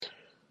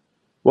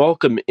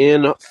Welcome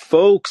in,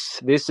 folks.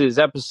 This is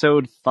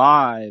episode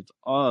 5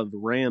 of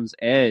Rams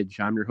Edge.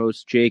 I'm your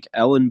host, Jake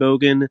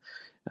Ellenbogen.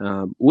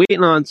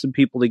 Waiting on some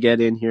people to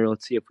get in here.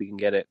 Let's see if we can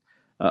get it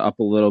up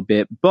a little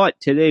bit. But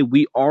today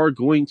we are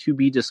going to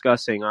be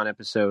discussing on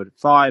episode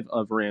 5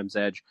 of Rams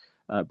Edge,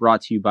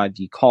 brought to you by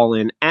the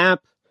Call-In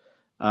app.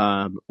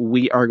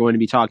 We are going to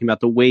be talking about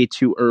the way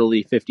too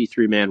early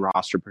 53-man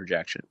roster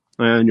projection.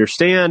 I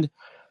understand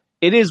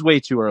it is way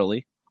too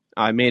early.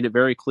 I made it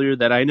very clear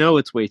that I know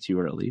it's way too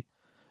early.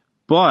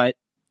 But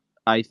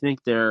I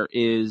think there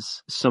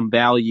is some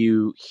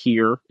value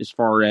here as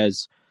far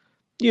as,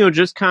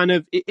 just kind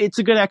of, it's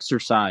a good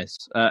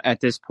exercise at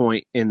this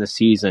point in the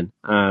season.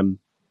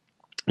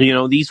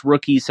 These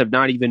rookies have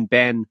not even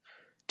been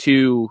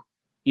to,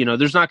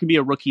 there's not going to be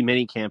a rookie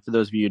minicamp for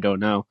those of you who don't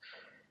know.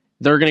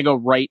 They're going to go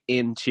right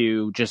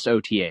into just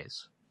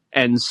OTAs.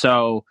 And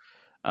so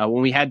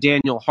when we had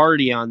Daniel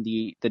Hardy on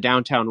the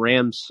Downtown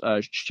Rams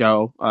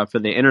show for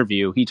the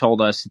interview, he told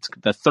us it's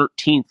the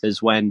 13th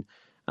is when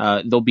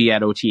they'll be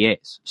at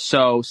OTAs.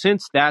 So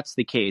since that's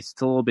the case,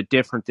 it's a little bit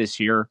different this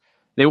year.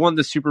 They won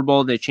the Super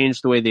Bowl. They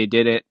changed the way they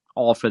did it,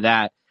 all for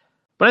that.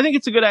 But I think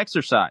it's a good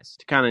exercise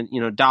to kind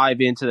of,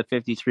 dive into the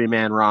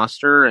 53-man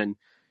roster and,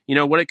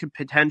 what it could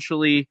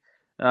potentially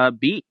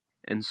be.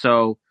 And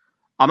so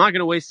I'm not going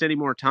to waste any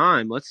more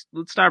time. Let's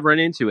dive right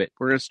into it.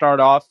 We're going to start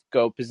off,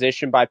 go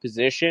position by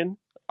position.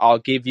 I'll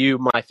give you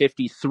my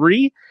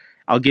 53.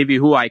 I'll give you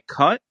who I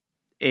cut.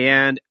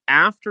 And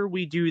after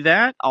we do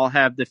that, I'll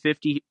have the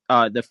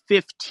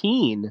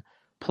 15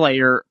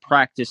 player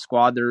practice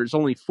squad. There's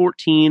only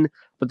 14,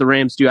 but the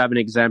Rams do have an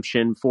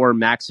exemption for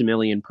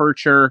Maximilian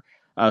Percher,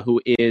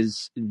 who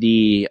is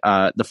the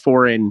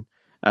foreign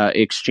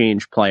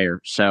exchange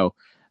player. So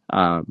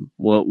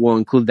we'll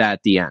include that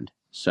at the end.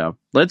 So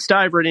let's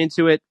dive right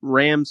into it.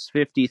 Rams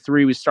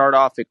 53. We start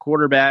off at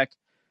quarterback.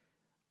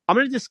 I'm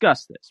going to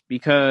discuss this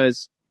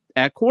because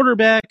at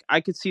quarterback,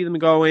 I could see them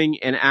going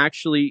and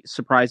actually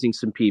surprising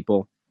some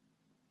people.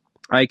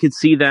 I could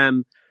see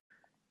them,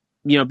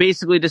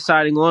 basically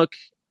deciding, look,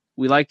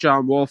 we like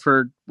John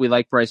Wolford. We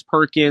like Bryce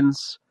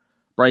Perkins.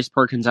 Bryce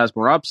Perkins has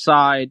more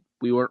upside.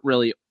 We weren't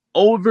really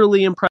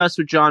overly impressed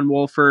with John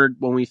Wolford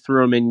when we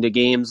threw him into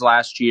games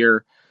last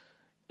year.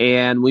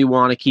 And we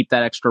want to keep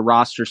that extra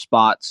roster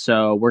spot,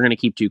 so we're going to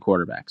keep 2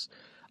 quarterbacks.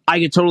 I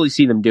could totally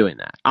see them doing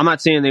that. I'm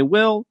not saying they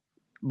will,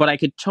 but I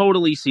could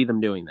totally see them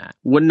doing that.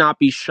 Would not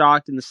be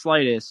shocked in the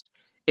slightest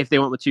if they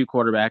went with 2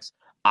 quarterbacks.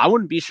 I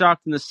wouldn't be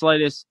shocked in the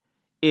slightest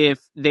if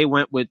they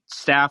went with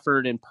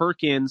Stafford and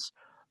Perkins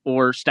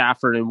or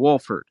Stafford and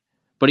Wolford.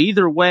 But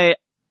either way,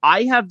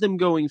 I have them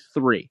going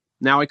 3.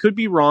 Now, I could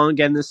be wrong.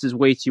 Again, this is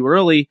way too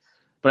early,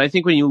 but I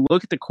think when you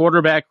look at the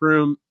quarterback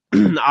room,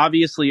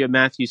 obviously you have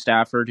Matthew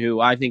Stafford,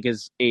 who I think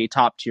is a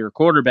top-tier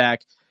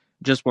quarterback,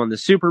 just won the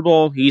Super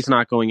Bowl. He's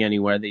not going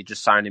anywhere. They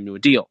just signed him to a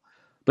deal.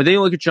 But then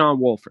you look at John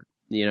Wolford,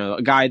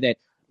 a guy that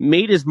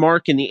made his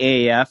mark in the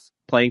AAF,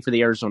 playing for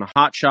the Arizona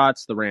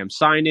Hotshots. The Rams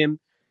signed him.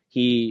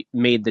 He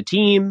made the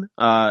team,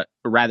 made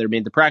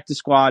the practice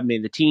squad,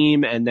 made the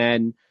team, and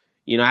then,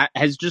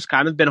 has just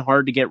kind of been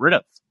hard to get rid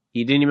of.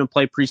 He didn't even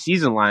play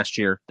preseason last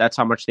year. That's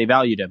how much they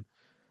valued him.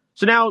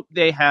 So now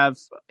they have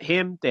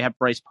him. They have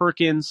Bryce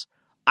Perkins.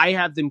 I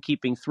have them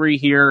keeping 3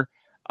 here.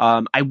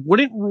 I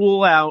wouldn't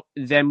rule out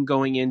them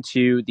going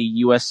into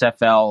the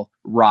USFL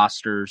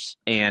rosters.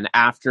 And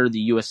after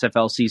the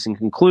USFL season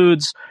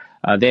concludes,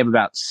 they have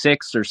about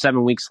 6 or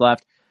 7 weeks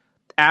left.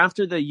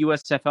 After the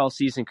USFL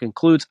season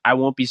concludes, I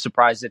won't be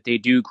surprised if they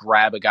do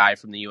grab a guy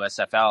from the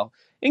USFL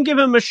and give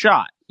him a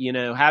shot.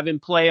 Have him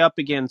play up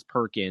against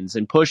Perkins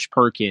and push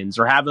Perkins,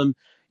 or have him,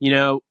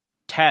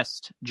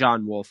 test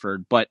John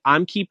Wolford. But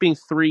I'm keeping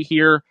 3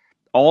 here.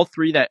 All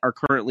 3 that are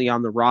currently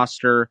on the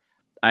roster,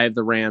 I have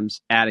the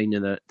Rams adding to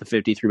the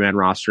 53-man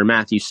roster.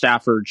 Matthew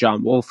Stafford,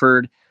 John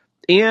Wolford,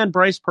 and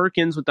Bryce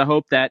Perkins, with the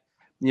hope that,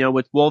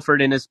 with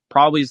Wolford in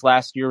probably his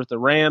last year with the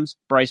Rams,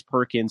 Bryce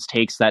Perkins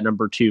takes that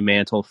number 2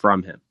 mantle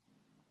from him.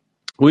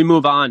 We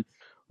move on.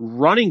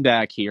 Running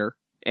back here,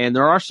 and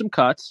there are some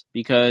cuts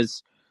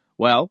because,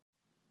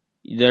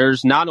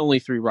 there's not only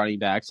 3 running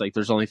backs, like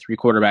there's only 3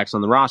 quarterbacks on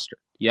the roster.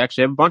 You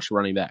actually have a bunch of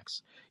running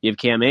backs. You have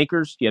Cam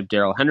Akers, you have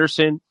Darrell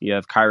Henderson, you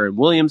have Kyron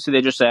Williams, who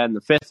they just had in the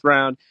 5th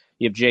round,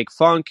 you have Jake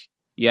Funk,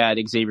 you had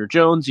Xavier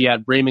Jones, you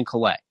had Raymond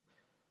Calais.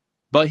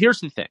 But here's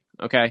the thing,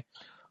 okay?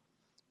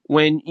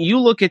 When you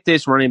look at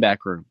this running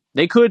back room,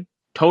 they could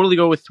totally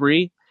go with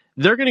 3.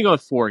 They're going to go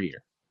with 4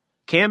 here.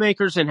 Cam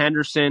Akers and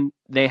Henderson,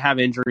 they have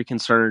injury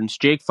concerns.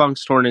 Jake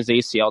Funk's torn his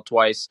ACL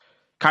twice.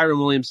 Kyron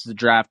Williams is a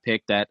draft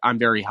pick that I'm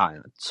very high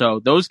on.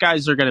 So those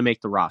guys are going to make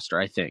the roster,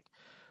 I think.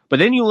 But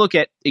then you look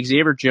at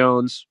Xavier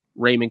Jones,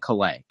 Raymond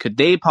Calais. Could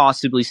they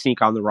possibly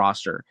sneak on the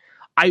roster?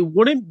 I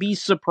wouldn't be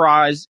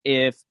surprised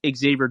if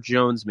Xavier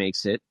Jones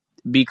makes it,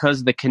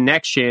 because the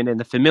connection and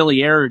the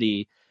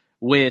familiarity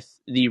with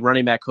the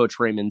running back coach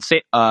Rashad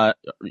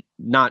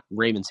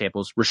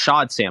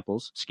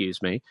Samples,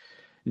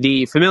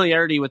 the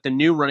familiarity with the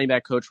new running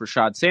back coach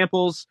Rashad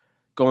Samples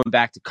going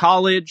back to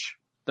college,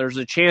 there's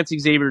a chance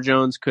Xavier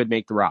Jones could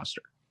make the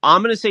roster.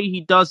 I'm going to say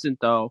he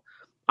doesn't, though.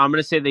 I'm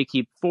going to say they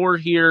keep 4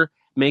 here,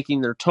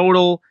 making their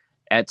total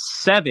at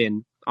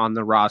 7 on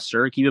the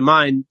roster. Keep in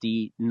mind,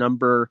 the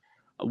number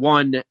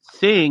one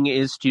thing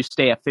is to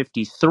stay at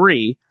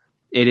 53.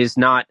 It is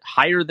not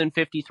higher than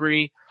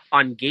 53.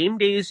 On game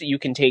days, you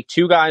can take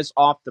 2 guys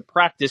off the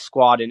practice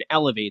squad and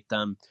elevate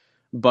them,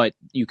 but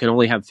you can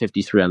only have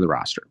 53 on the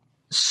roster.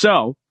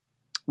 So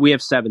we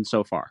have 7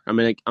 so far. I'm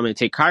gonna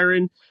take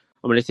Kyron,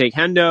 I'm gonna take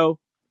Hendo,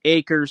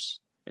 Akers,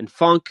 and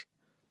Funk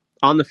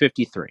on the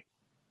 53.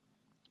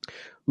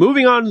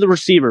 Moving on to the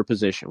receiver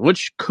position,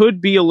 which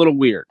could be a little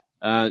weird.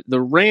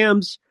 The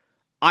Rams,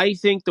 I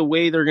think the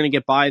way they're going to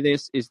get by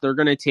this is they're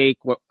going to take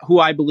who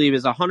I believe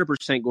is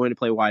 100% going to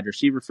play wide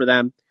receiver for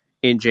them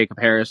in Jacob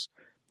Harris.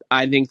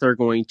 I think they're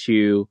going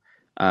to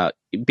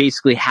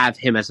basically have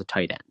him as a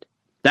tight end.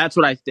 That's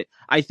what I think.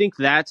 I think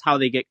that's how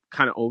they get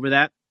kind of over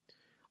that.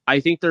 I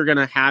think they're going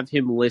to have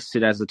him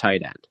listed as a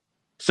tight end.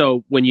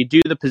 So when you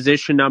do the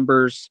position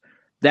numbers,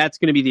 that's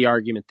going to be the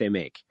argument they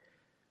make.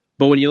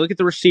 But when you look at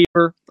the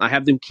receiver, I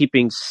have them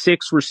keeping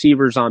 6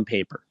 receivers on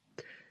paper.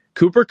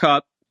 Cooper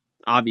Kupp,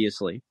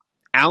 obviously,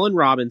 Allen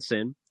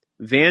Robinson,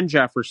 Van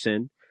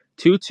Jefferson,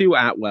 Tutu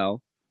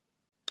Atwell,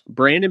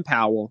 Brandon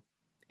Powell,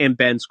 and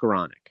Ben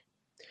Skoranek.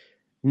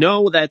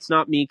 No, that's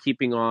not me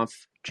keeping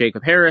off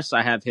Jacob Harris.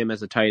 I have him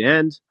as a tight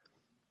end,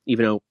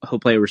 even though he'll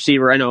play a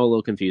receiver. I know, a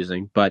little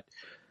confusing, but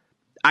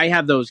I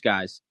have those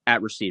guys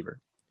at receiver.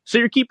 So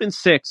you're keeping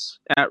 6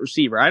 at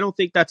receiver. I don't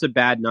think that's a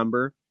bad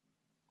number,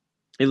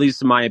 at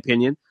least in my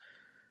opinion.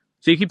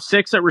 So you keep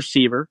 6 at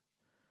receiver,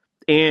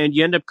 and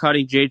you end up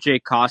cutting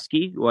J.J.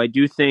 Koski, who I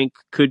do think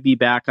could be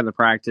back on the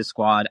practice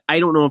squad. I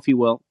don't know if he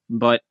will,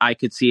 but I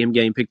could see him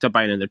getting picked up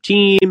by another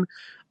team.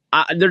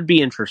 There'd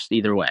be interest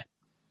either way.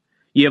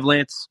 You have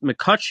Lance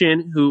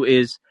McCutcheon, who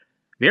is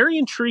very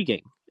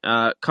intriguing,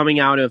 coming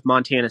out of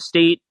Montana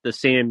State, the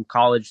same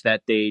college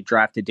that they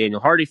drafted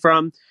Daniel Hardy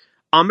from.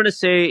 I'm going to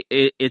say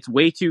it's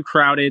way too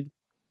crowded.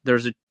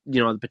 There's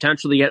the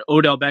potential to get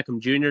Odell Beckham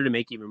Jr. to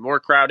make even more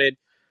crowded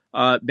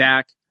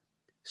back.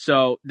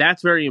 So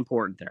that's very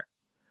important there.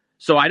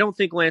 So I don't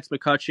think Lance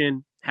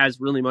McCutcheon has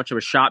really much of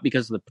a shot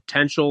because of the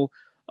potential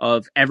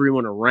of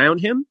everyone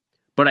around him.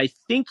 But I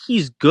think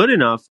he's good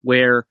enough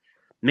where,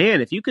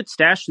 man, if you could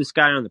stash this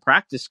guy on the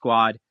practice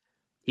squad,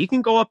 he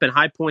can go up and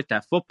high point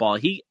that football.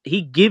 He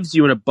gives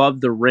you an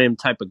above the rim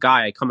type of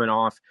guy coming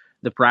off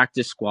the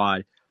practice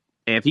squad.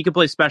 And if he can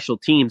play special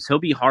teams, he'll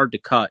be hard to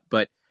cut.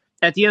 But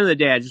at the end of the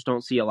day, I just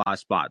don't see a lot of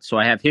spots. So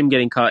I have him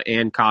getting cut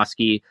and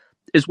Koski,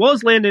 as well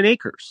as Landon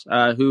Akers,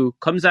 who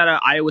comes out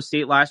of Iowa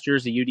State last year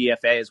as a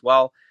UDFA as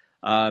well.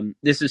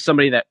 This is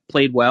somebody that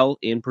played well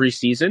in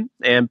preseason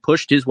and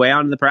pushed his way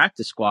onto the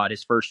practice squad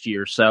his first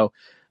year. So,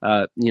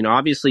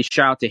 obviously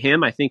shout out to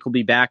him. I think he'll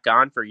be back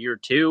on for year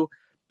 2,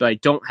 but I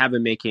don't have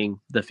him making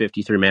the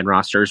 53-man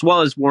roster, as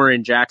well as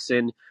Warren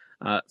Jackson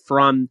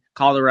from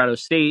Colorado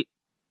State.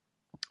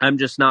 I'm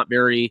just not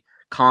very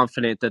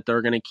confident that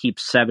they're going to keep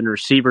 7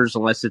 receivers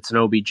unless it's an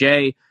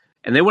OBJ.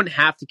 And they wouldn't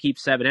have to keep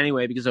 7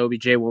 anyway because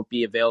OBJ won't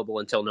be available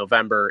until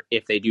November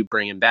if they do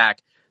bring him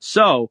back.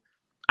 So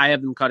I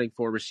have them cutting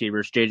 4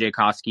 receivers: J.J.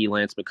 Koski,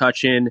 Lance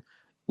McCutcheon,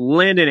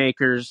 Landon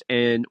Akers,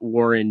 and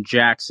Warren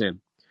Jackson.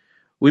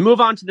 We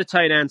move on to the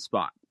tight end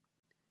spot.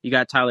 You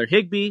got Tyler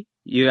Higbee,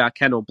 you got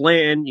Kendall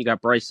Blanton, you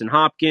got Bryson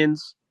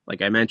Hopkins,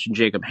 like I mentioned,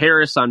 Jacob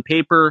Harris on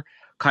paper,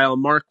 Kyle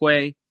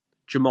Markway,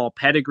 Jamal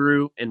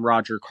Pettigrew, and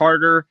Roger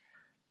Carter.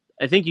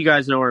 I think you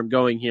guys know where I'm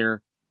going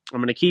here. I'm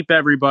going to keep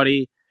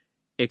everybody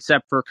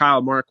except for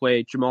Kyle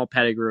Markway, Jamal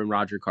Pettigrew, and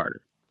Roger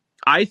Carter.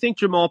 I think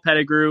Jamal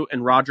Pettigrew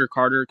and Roger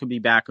Carter could be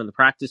back on the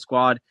practice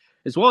squad,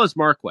 as well as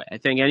Markway. I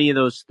think any of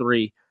those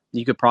 3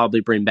 you could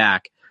probably bring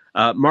back.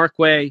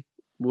 Markway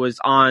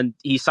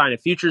he signed a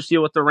futures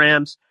deal with the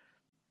Rams.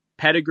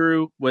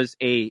 Pettigrew was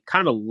a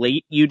kind of a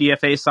late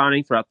UDFA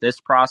signing throughout this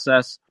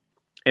process.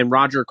 And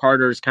Roger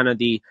Carter is kind of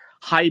the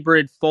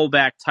hybrid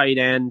fullback tight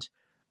end.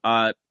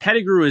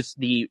 Pettigrew is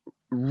the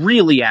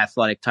really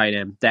athletic tight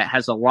end that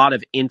has a lot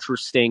of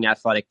interesting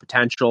athletic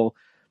potential,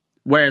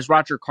 whereas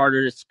Roger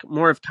Carter is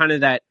more of kind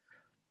of that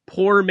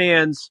poor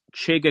man's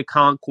Chiga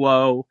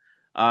Okonkwo,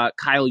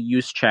 Kyle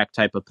Juszczyk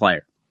type of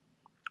player.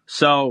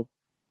 So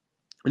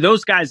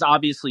those guys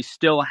obviously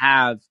still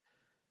have,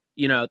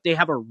 they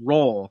have a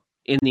role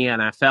in the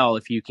NFL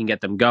if you can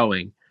get them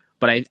going,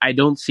 but I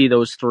don't see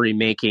those 3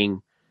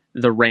 making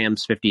the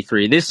Rams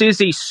 53. This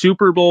is a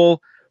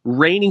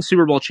reigning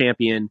Super Bowl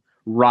champion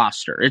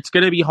roster. It's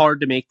going to be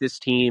hard to make this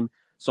team,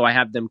 so I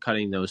have them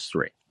cutting those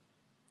 3.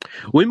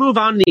 We move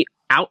on to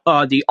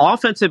the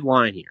offensive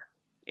line here,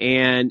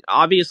 and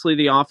obviously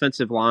the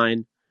offensive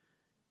line,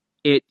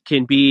 it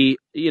can be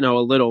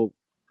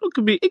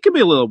it could be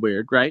a little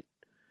weird, right?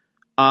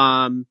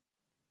 But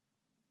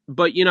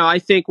I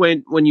think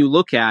when you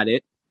look at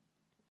it,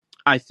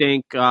 I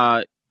think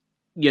you're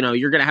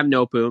going to have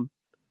Noteboom.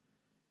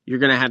 You're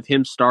going to have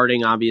him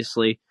starting,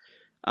 obviously.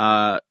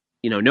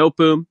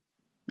 Noteboom.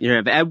 You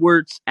have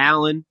Edwards,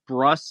 Allen,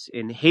 Bruss,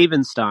 and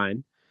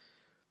Havenstein.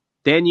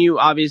 Then you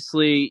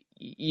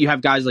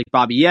have guys like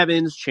Bobby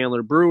Evans,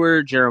 Chandler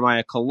Brewer,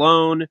 Jeremiah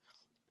Colon,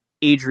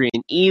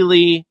 Adrian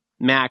Ely,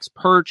 Max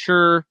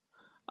Percher.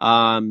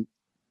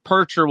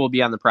 Percher will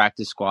be on the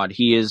practice squad.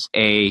 He is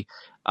a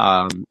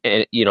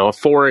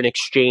foreign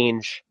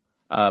exchange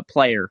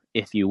player,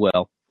 if you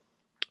will.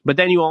 But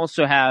then you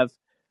also have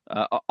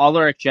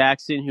Ulrich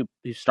Jackson,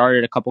 who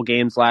started a couple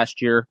games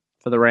last year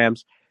for the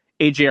Rams,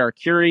 AJ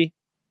Arcuri,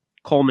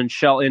 Coleman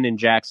Shelton, and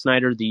Jack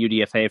Snyder, the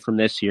UDFA from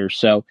this year.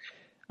 So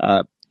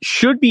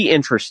should be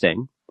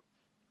interesting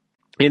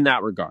in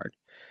that regard.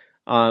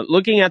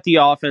 Looking at the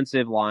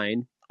offensive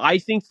line, I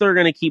think they're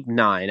going to keep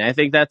 9. I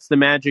think that's the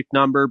magic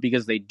number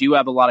because they do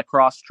have a lot of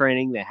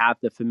cross-training. They have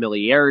the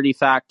familiarity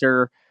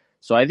factor.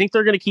 So I think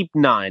they're going to keep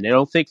 9. I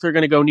don't think they're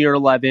going to go near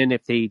 11.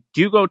 If they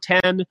do go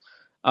 10,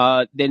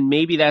 then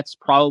maybe that's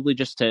probably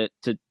just to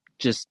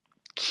just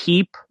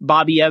keep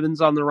Bobby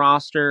Evans on the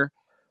roster.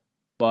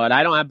 But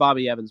I don't have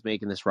Bobby Evans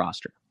making this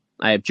roster.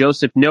 I have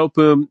Joseph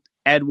Noteboom,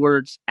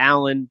 Edwards,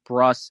 Allen,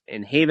 Bruss,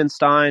 and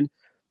Havenstein.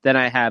 Then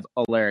I have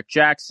Alaric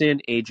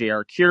Jackson, AJ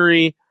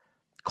Arcuri,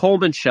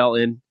 Coleman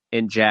Shelton,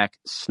 and Jack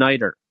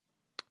Snyder.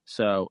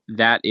 So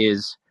that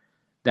is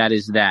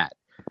that.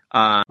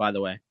 By the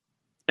way,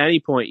 any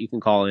point you can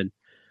call in,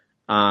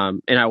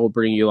 and I will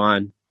bring you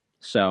on.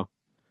 So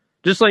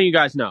just letting you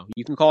guys know,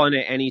 you can call in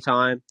at any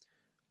time.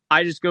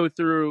 I just go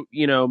through,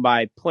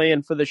 my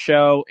plan for the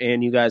show,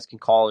 and you guys can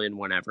call in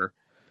whenever.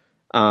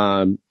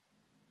 So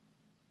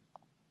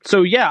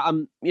yeah,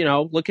 I'm,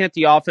 looking at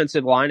the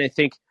offensive line, I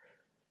think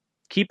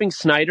keeping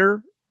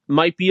Snyder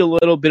might be a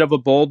little bit of a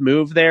bold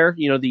move there,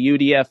 the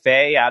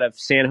UDFA out of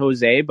San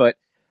Jose, but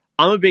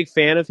I'm a big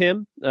fan of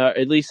him,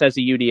 at least as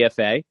a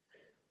UDFA.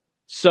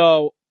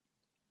 So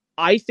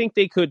I think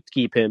they could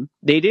keep him.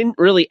 They didn't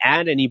really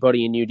add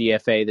anybody in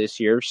UDFA this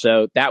year,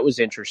 so that was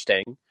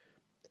interesting.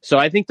 So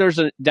I think there's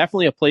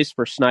definitely a place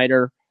for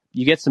Snyder.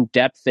 You get some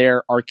depth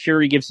there.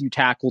 Arcuri gives you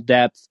tackle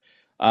depth,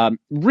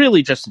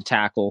 really just a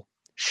tackle.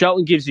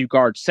 Shelton gives you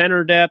guard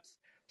center depth.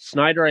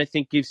 Snyder, I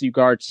think, gives you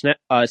guard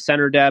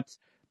center depth.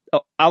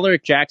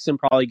 Alaric Jackson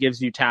probably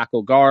gives you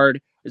tackle guard,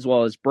 as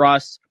well as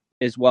Bruss,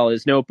 as well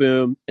as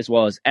Noteboom, as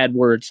well as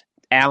Edwards.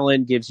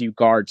 Allen gives you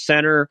guard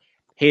center.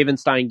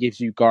 Havenstein gives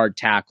you guard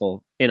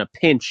tackle. In a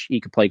pinch,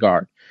 he could play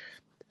guard.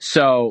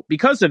 So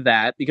because of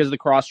that, because of the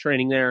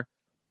cross-training there,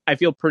 I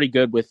feel pretty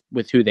good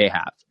with who they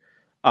have.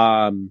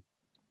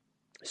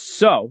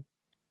 So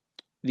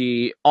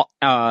the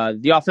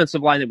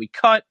offensive line that we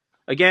cut,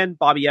 again,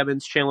 Bobby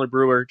Evans, Chandler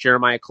Brewer,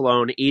 Jeremiah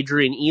Colon,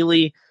 Adrian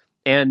Ely,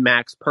 and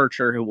Max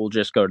Percher, who will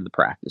just go to the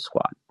practice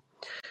squad.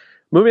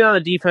 Moving on to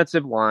the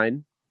defensive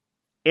line,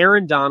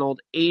 Aaron Donald,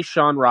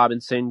 A'Shawn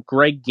Robinson,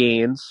 Greg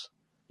Gaines,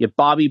 you have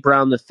Bobby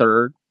Brown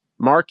III,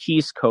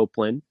 Marquise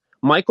Copeland,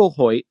 Michael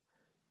Hoyt,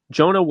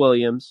 Jonah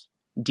Williams,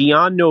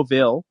 Dion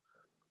Noville,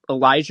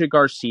 Elijah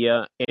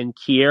Garcia, and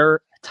Kier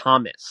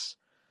Thomas.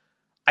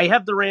 I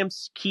have the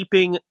Rams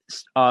keeping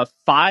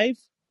 5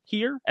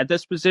 here at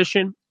this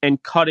position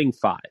and cutting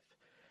 5.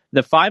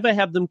 The 5 I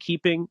have them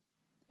keeping,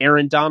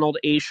 Aaron Donald,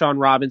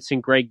 A'Shawn Robinson,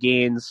 Greg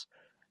Gaines.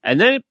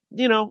 And then,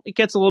 it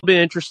gets a little bit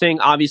interesting.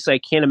 Obviously, I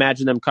can't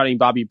imagine them cutting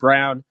Bobby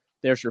Brown.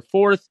 There's your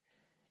 4th.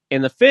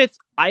 In the 5th,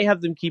 I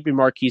have them keeping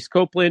Marquise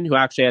Copeland, who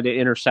actually had an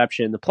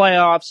interception in the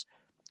playoffs,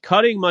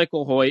 cutting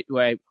Michael Hoyt, who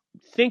I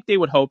think they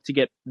would hope to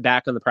get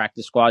back on the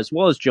practice squad, as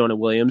well as Jonah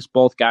Williams.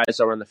 Both guys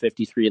that were on the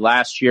 53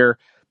 last year.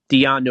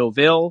 Dion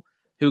Noville,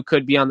 who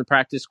could be on the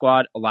practice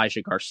squad.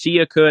 Elijah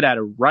Garcia could out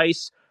of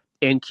Rice.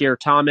 And Kier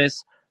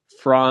Thomas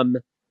from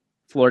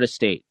Florida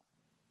State.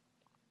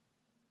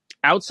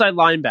 Outside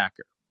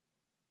linebacker.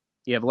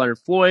 You have Leonard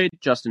Floyd,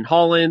 Justin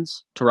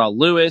Hollins, Terrell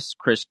Lewis,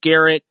 Chris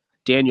Garrett,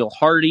 Daniel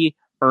Hardy,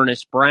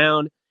 Ernest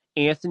Brown,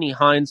 Anthony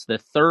Hines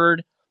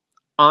III,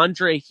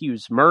 Andre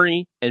Hughes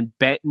Murray, and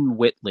Benton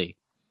Whitley.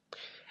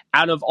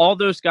 Out of all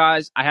those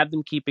guys, I have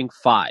them keeping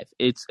 5.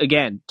 It's,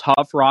 again,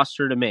 tough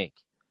roster to make.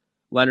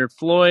 Leonard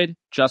Floyd,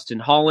 Justin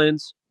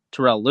Hollins,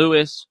 Terrell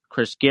Lewis,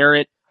 Chris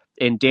Garrett,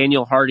 and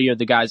Daniel Hardy are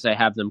the guys I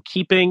have them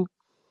keeping.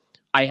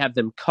 I have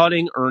them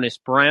cutting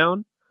Ernest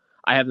Brown.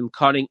 I have them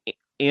cutting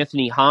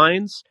Anthony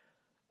Hines,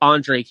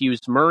 Andre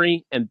Hughes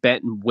Murray, and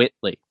Benton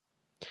Whitley.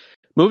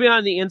 Moving on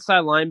to the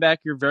inside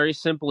linebacker, very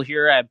simple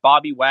here. I have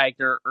Bobby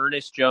Wagner,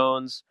 Ernest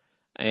Jones,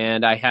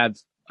 and I have,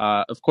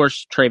 of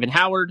course, Traven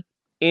Howard,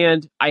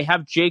 and I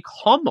have Jake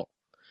Hummel.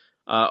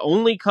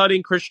 Only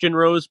cutting Christian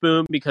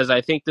Roseboom because I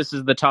think this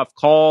is the tough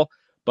call,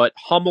 but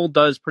Hummel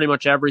does pretty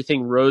much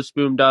everything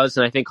Roseboom does,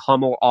 and I think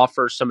Hummel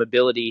offers some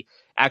ability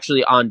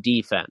actually on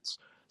defense.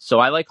 So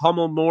I like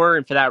Hummel more,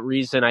 and for that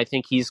reason, I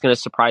think he's going to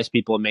surprise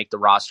people and make the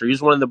roster.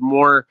 He's one of the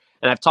more,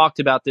 and I've talked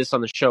about this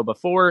on the show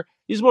before,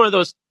 he's one of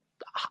those,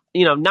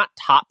 not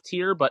top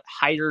tier, but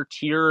higher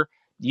tier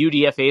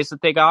UDFAs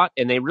that they got,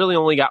 and they really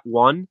only got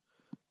one.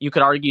 You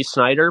could argue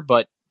Snyder,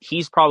 but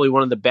he's probably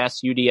one of the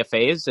best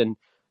UDFAs, and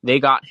they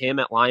got him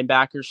at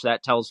linebacker, so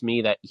that tells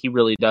me that he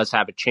really does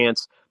have a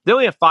chance. They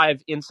only have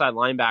 5 inside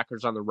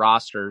linebackers on the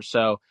roster,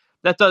 so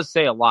that does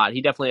say a lot.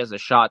 He definitely has a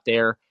shot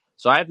there.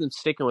 So I have them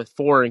sticking with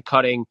 4 and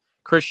cutting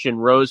Christian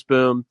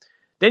Roseboom.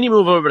 Then you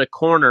move over to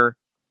corner.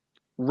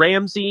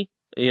 Ramsey,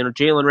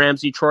 Jalen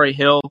Ramsey, Troy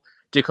Hill,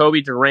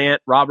 Jacoby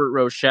Durant, Robert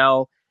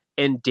Rochelle,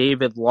 and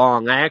David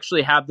Long. I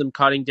actually have them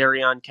cutting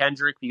Darion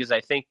Kendrick because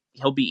I think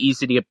he'll be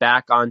easy to get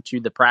back onto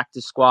the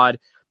practice squad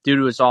due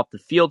to his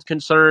off-the-field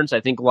concerns. I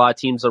think a lot of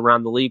teams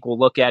around the league will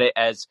look at it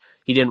as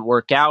he didn't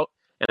work out,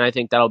 and I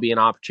think that'll be an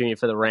opportunity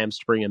for the Rams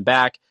to bring him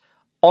back.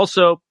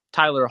 Also,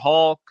 Tyler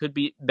Hall could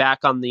be back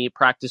on the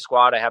practice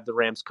squad. I have the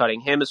Rams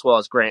cutting him as well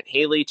as Grant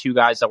Haley, two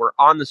guys that were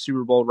on the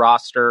Super Bowl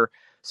roster.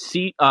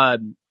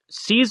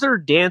 Caesar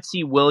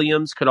Dancy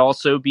Williams could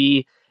also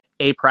be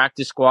a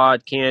practice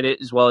squad candidate,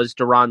 as well as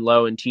Deron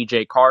Lowe and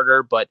TJ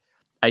Carter, but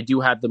I do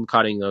have them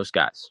cutting those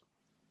guys.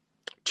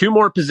 Two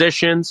more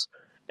positions,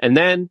 and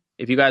then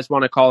if you guys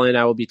want to call in,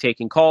 I will be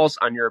taking calls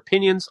on your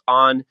opinions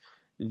on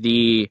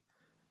the,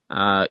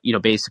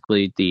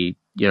 basically the,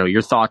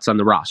 your thoughts on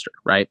the roster,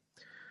 right?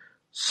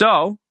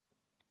 So,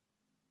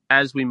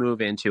 as we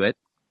move into it,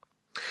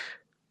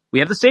 we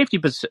have the safety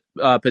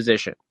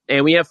position,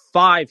 and we have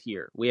 5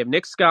 here. We have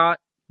Nick Scott,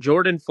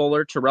 Jordan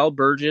Fuller, Terrell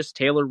Burgess,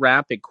 Taylor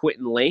Rapp, and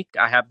Quentin Lake.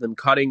 I have them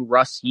cutting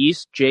Russ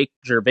Yeast, Jake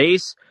Gervais,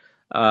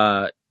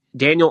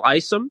 Daniel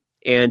Isom,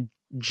 and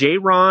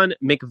Jaron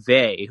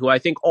McVay, who I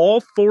think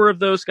all 4 of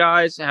those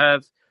guys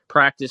have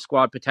practice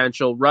squad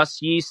potential.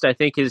 Russ Yeast, I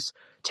think, is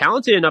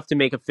talented enough to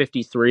make a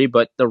 53,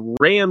 but the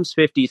Rams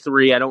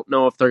 53, I don't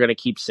know if they're going to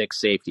keep 6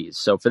 safeties.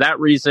 So for that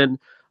reason,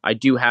 I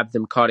do have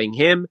them cutting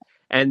him.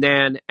 And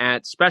then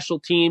at special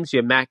teams, you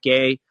have Matt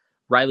Gay,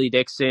 Riley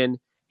Dixon,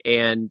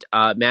 and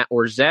Matt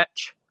Orzech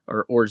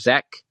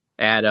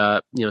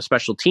at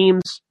special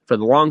teams for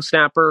the long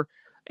snapper.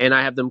 And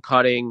I have them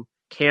cutting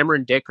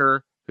Cameron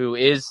Dicker, who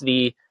is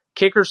the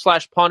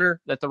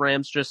kicker/punter that the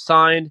Rams just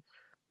signed.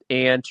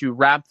 And to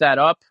wrap that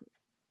up,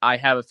 I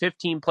have a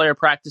 15-player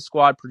practice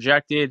squad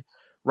projected.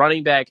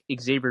 Running back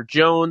Xavier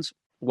Jones,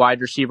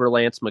 wide receiver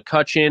Lance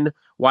McCutcheon,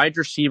 wide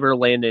receiver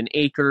Landon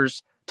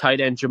Akers, tight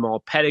end Jamal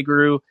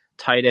Pettigrew,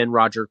 tight end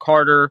Roger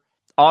Carter,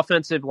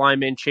 offensive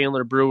lineman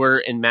Chandler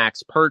Brewer and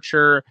Max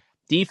Percher,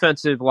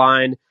 defensive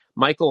line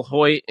Michael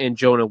Hoyt and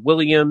Jonah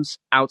Williams,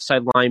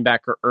 outside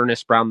linebacker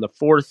Ernest Brown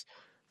IV,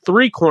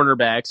 3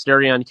 cornerbacks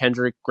Darion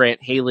Kendrick,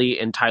 Grant Haley,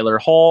 and Tyler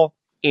Hall,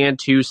 and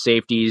 2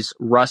 safeties,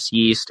 Russ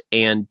Yeast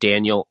and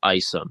Daniel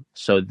Isom.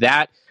 So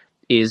that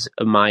is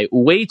my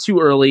way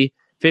too early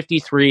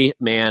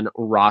 53-man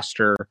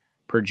roster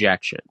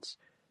projections.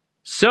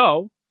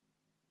 So,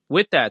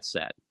 with that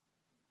said,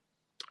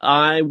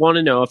 I want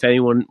to know if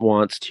anyone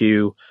wants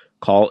to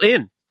call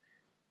in.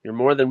 You're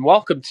more than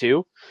welcome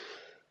to.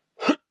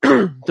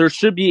 There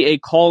should be a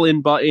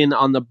call-in button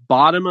on the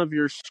bottom of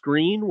your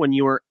screen when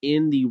you are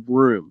in the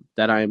room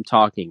that I am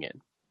talking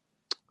in.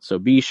 So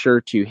be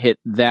sure to hit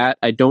that.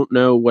 I don't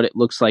know what it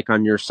looks like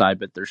on your side,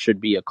 but there should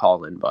be a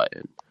call-in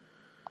button.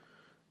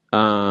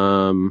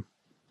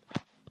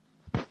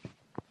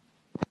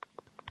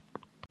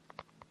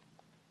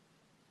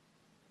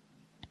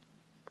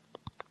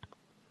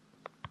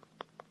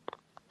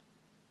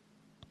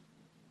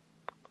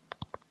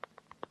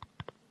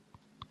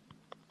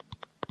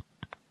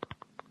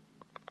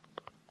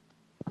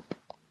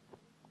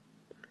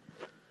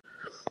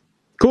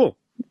 Cool.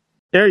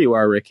 There you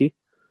are, Ricky.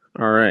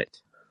 All right.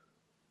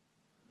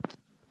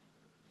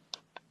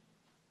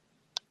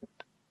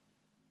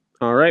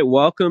 All right,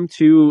 welcome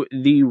to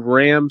the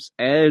Rams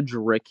Edge,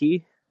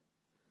 Ricky.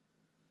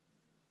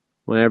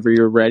 Whenever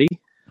you're ready.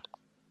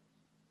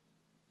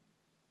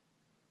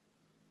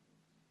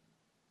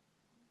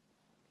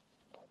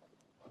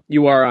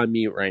 You are on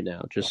mute right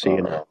now, just so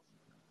you know.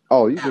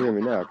 Oh, you can hear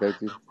me now, can't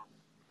you?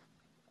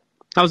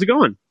 How's it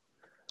going?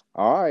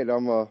 All right,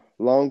 I'm a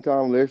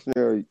long-time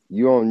listener.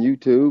 You on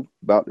YouTube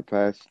about the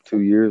past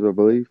 2 years, I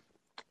believe.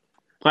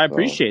 I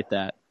appreciate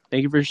that.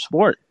 Thank you for your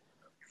support.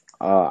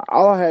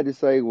 All I had to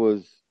say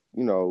was,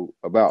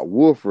 about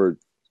Wolford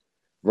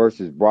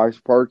versus Bryce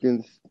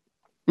Perkins.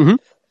 Mm-hmm.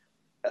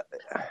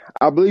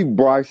 I believe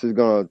Bryce is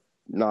going to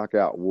knock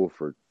out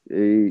Wolford.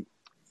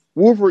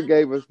 Wolford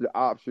gave us the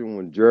option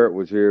when Jarrett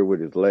was here with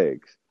his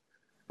legs.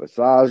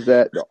 Besides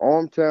that, the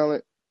arm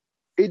talent,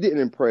 it didn't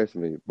impress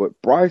me. But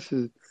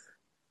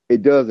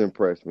it does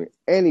impress me.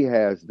 And he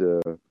has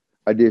the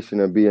addition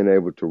of being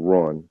able to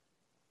run,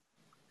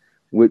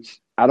 which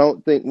I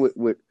don't think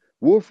with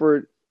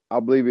Wolford, I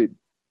believe it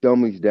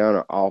dummies down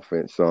an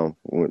offense some.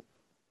 When,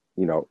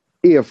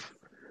 if,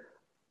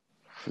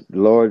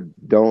 Lord,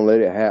 don't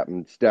let it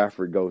happen,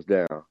 Stafford goes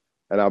down.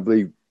 And I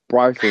believe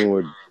Bryson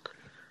would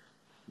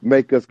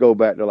make us go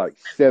back to like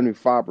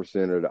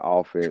 75% of the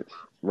offense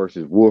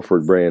versus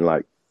Wolford bringing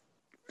like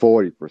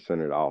 40%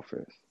 of the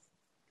offense.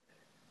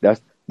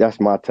 That's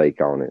my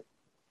take on it.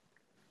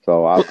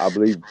 So I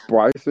believe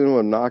Bryson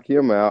will knock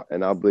him out,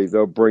 and I believe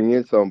they'll bring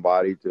in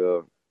somebody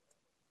to,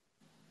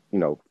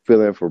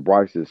 fill in for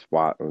Bryce's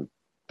spot on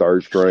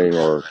 3rd string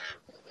or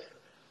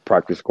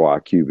practice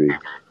squad QB.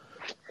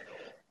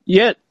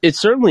 Yeah, it's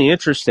certainly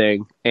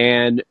interesting.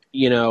 And,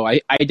 I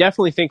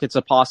definitely think it's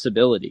a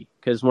possibility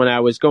because when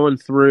I was going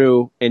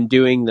through and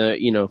doing the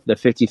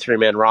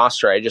 53-man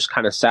roster, I just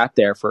kind of sat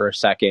there for a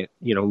second,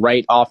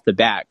 right off the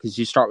bat because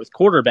you start with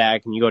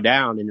quarterback and you go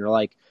down and you're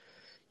like,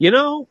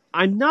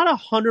 I'm not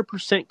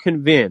 100%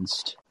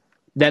 convinced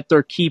that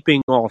they're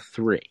keeping all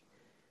three.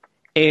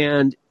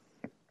 And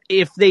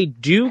if they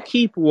do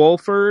keep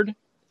Wolford,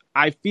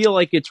 I feel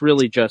like it's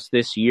really just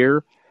this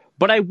year.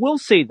 But I will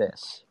say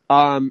this.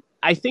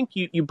 I think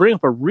you bring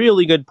up a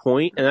really good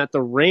point, and that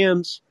the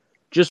Rams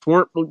just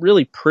weren't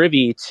really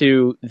privy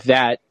to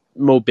that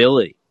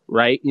mobility,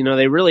 right?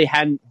 They really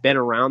hadn't been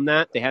around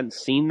that. They hadn't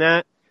seen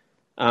that.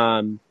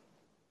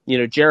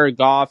 Jared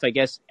Goff, I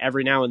guess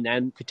every now and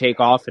then could take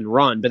off and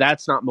run, but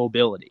that's not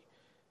mobility.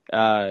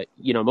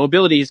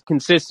 Mobility is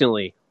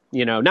consistently,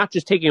 not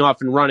just taking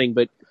off and running,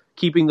 but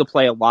keeping the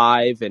play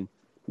alive and,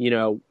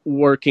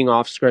 working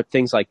off script,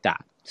 things like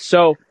that.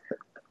 So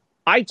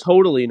I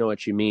totally know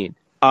what you mean.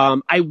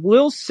 I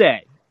will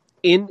say,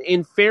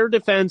 in fair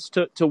defense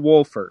to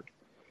Wolford,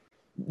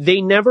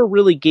 they never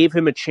really gave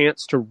him a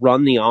chance to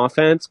run the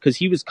offense because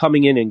he was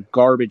coming in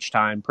garbage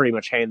time, pretty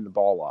much handing the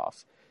ball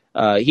off.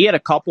 He had a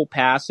couple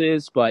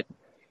passes, but,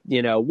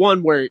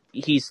 one where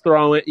he's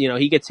throwing,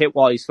 he gets hit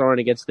while he's throwing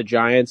against the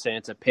Giants and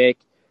it's a pick.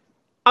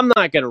 I'm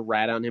not going to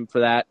rat on him for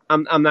that.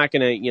 I'm not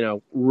going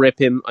to, rip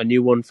him a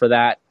new one for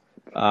that.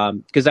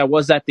 Because I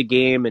was at the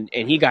game and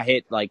he got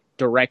hit like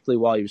directly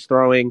while he was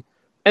throwing.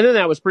 And then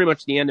that was pretty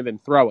much the end of him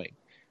throwing.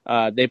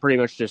 They pretty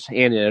much just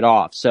handed it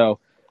off. So,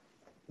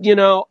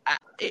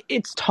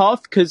 it's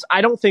tough because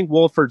I don't think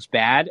Wolford's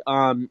bad.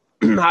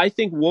 I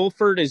think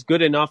Wolford is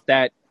good enough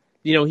that,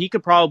 he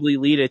could probably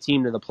lead a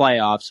team to the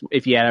playoffs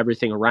if he had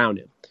everything around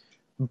him.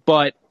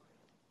 But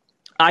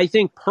I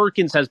think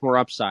Perkins has more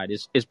upside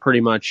is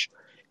pretty much,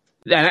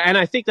 and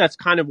I think that's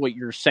kind of what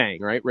you're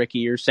saying, right, Ricky?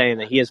 You're saying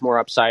that he has more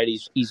upside.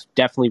 He's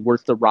definitely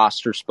worth the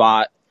roster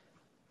spot.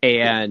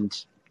 And,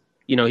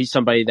 he's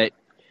somebody that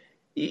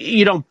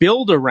you don't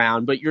build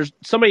around, but you're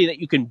somebody that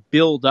you can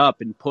build up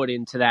and put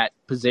into that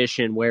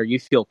position where you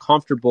feel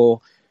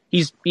comfortable.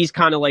 He's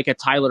kind of like a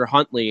Tyler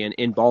Huntley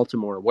in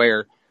Baltimore,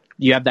 where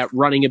you have that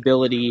running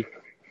ability,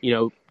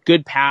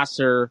 good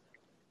passer,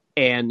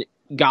 and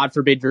God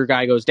forbid your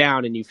guy goes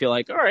down and you feel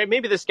like, all right,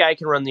 maybe this guy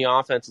can run the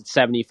offense at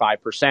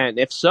 75%.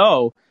 If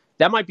so,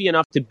 that might be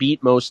enough to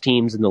beat most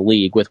teams in the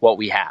league with what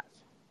we have.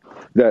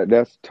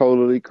 That's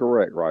totally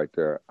correct right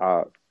there.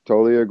 I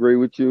totally agree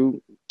with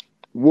you.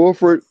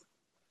 Wolford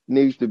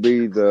needs to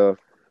be the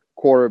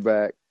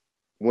quarterback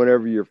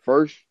whenever your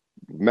first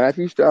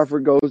Matthew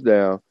Stafford goes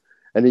down,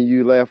 and then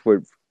you left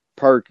with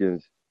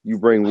Perkins. You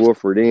bring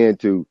Wolford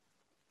into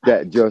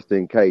that just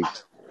in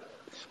case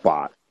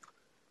spot.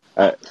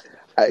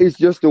 It's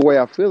just the way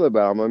I feel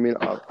about him. I mean,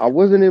 I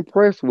wasn't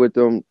impressed with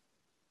him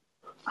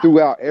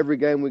throughout every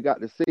game we got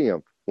to see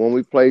him. When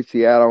we played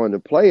Seattle in the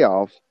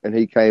playoffs and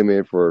he came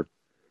in for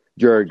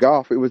Jared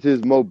Goff, it was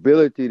his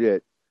mobility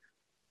that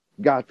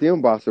got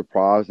them by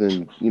surprise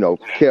and,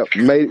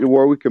 made it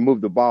where we could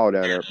move the ball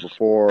down there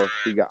before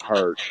he got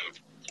hurt.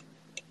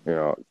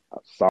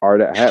 Sorry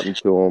that happened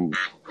to him.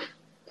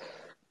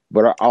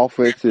 But our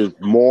offense is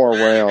more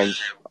around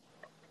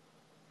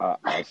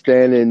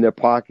standing in the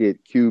pocket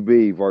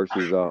QB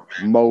versus a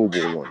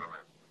mobile one.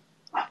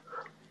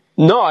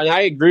 No, and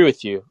I agree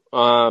with you.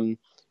 And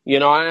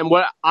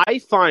what I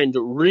find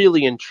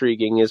really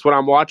intriguing is when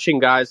I'm watching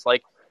guys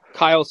like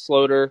Kyle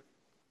Sloter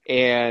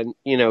and,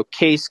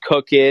 Case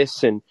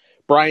Cookus and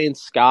Brian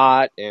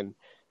Scott and,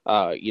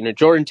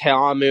 Jordan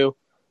Ta'amu.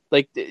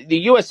 Like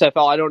the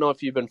USFL, I don't know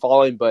if you've been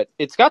following, but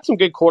it's got some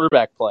good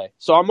quarterback play.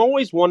 So I'm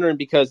always wondering,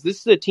 because this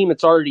is a team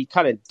that's already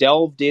kind of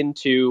delved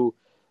into,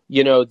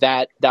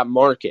 that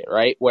market,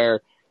 right?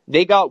 Where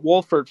they got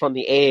Wolford from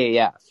the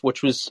AAF,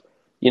 which was,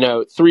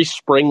 3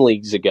 spring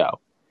leagues ago.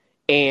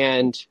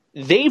 And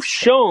they've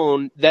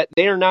shown that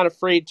they are not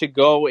afraid to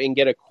go and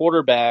get a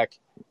quarterback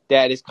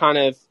that is kind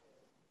of,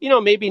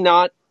 maybe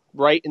not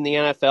right in the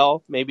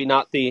NFL, maybe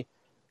not the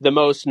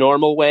most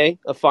normal way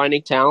of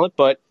finding talent,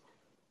 but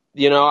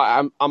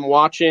I'm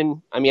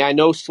watching. I mean, I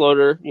know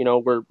Sloter.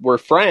 We're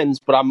friends,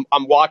 but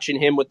I'm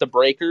watching him with the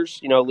Breakers.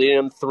 Leading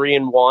them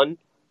 3-1,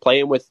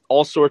 playing with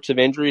all sorts of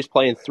injuries,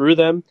 playing through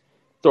them,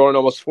 throwing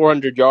almost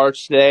 400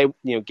 yards today.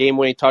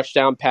 Game-winning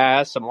touchdown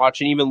pass. I'm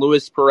watching even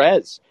Luis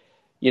Perez.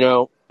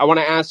 I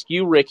want to ask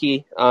you,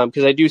 Ricky,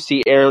 because I do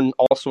see Aaron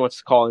also wants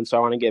to call in, so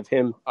I want to give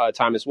him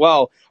time as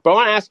well. But I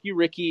want to ask you,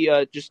 Ricky,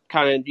 just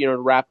kind of to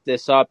wrap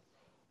this up.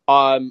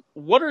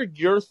 What are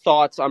your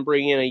thoughts on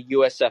bringing in a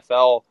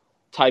USFL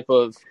type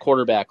of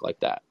quarterback like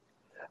that?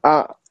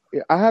 I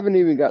haven't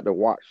even got to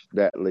watch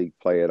that league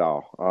play at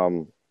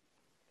all.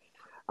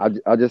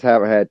 I just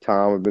haven't had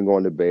time. I've been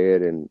going to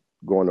bed and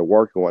going to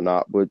work and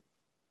whatnot. But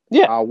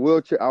yeah, I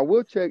will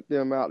check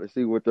them out to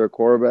see what their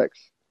quarterbacks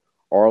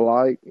are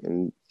like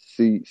and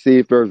see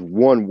if there's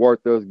one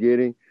worth us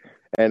getting.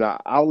 And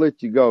I'll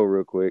let you go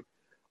real quick.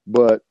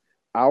 But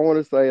I want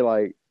to say,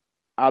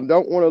 I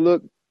don't want to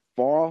look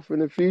far off in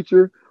the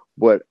future,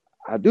 but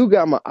I do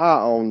got my eye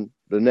on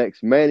the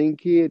next Manning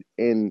kid,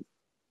 and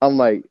I'm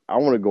like, I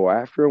want to go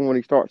after him when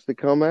he starts to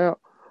come out.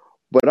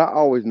 But I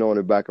always know in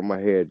the back of my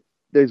head,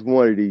 there's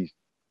one of these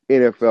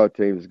NFL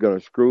teams that's going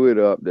to screw it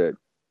up that,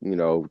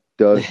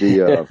 does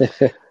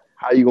the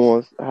how you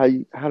going?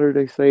 How do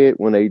they say it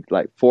when they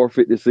like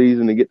forfeit the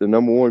season to get the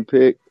number one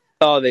pick?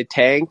 Oh, they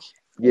tank.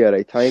 Yeah,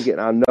 they tank it.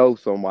 And I know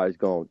somebody's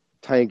gonna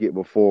tank it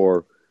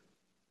before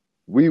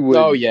we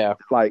Oh would yeah.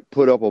 like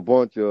put up a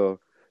bunch of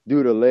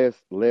do the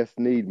less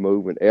need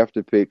move and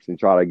after picks and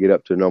try to get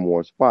up to the number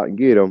one spot and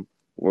get them.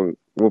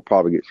 We'll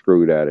probably get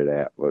screwed out of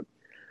that. But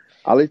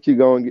I'll let you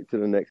go and get to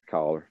the next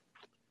caller.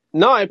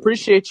 No, I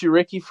appreciate you,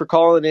 Ricky, for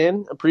calling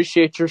in.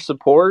 Appreciate your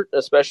support,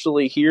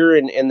 especially here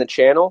in the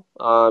channel,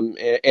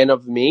 and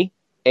of me.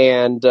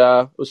 And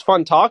it was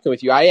fun talking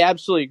with you. I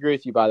absolutely agree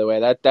with you. By the way,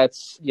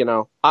 that's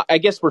I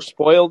guess we're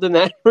spoiled in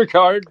that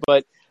regard,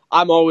 but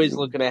I'm always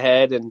looking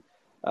ahead, and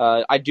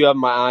I do have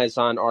my eyes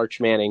on Arch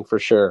Manning for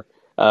sure.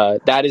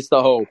 That is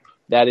the hope.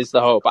 That is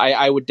the hope.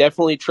 I would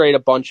definitely trade a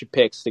bunch of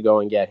picks to go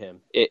and get him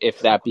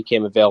if that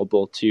became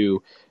available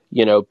to,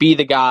 be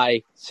the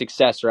guy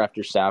successor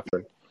after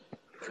Stafford.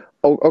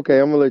 Oh, okay,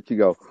 I'm gonna let you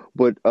go.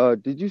 But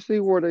did you see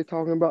where they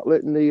talking about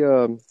letting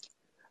the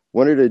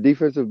one of the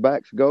defensive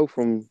backs go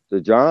from the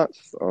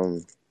Giants?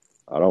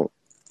 I don't.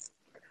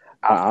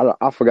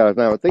 I forgot his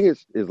name. I think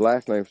his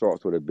last name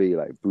starts with a B,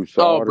 like Oh,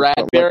 Broussard or something like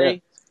that.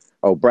 Bradbury.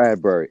 Oh,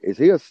 Bradbury. Is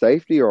he a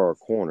safety or a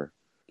corner?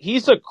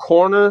 He's a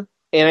corner,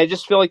 and I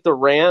just feel like the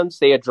Rams,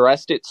 they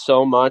addressed it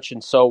so much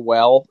and so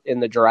well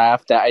in the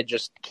draft that I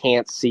just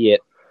can't see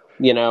it.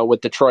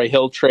 With the Troy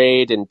Hill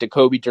trade and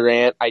Jacoby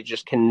Durant, I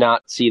just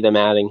cannot see them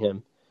adding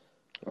him.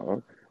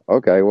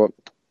 Okay, well,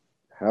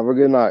 have a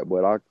good night,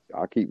 but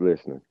I'll keep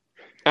listening.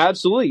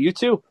 Absolutely. You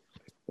too.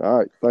 All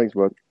right, thanks,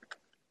 bud.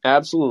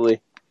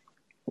 Absolutely.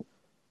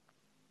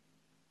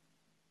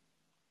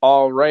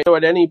 All right. So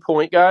at any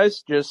point,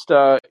 guys, just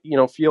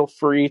feel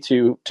free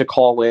to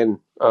call in.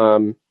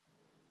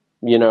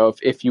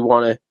 If you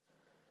want to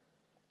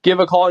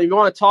give a call, if you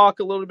want to talk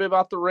a little bit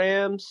about the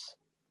Rams.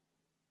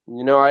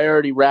 I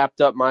already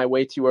wrapped up my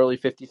way too early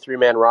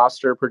 53-man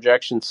roster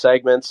projection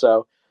segment.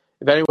 So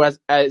if anyone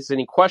has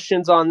any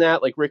questions on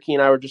that, like Ricky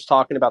and I were just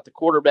talking about the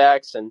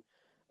quarterbacks, and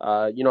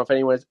if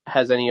anyone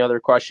has any other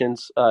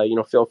questions,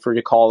 feel free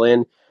to call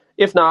in.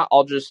 If not,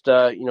 I'll just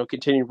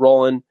continue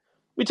rolling.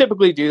 We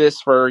typically do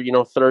this for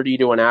 30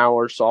 to an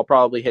hour, so I'll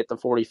probably hit the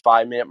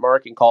 45-minute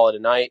mark and call it a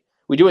night.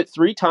 We do it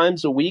 3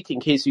 times a week, in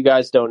case you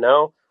guys don't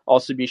know.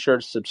 Also, be sure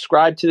to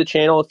subscribe to the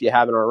channel if you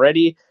haven't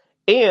already.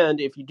 And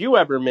if you do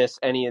ever miss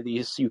any of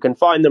these, you can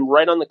find them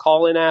right on the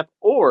call-in app,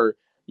 or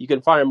you can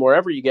find them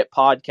wherever you get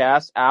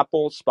podcasts,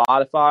 Apple,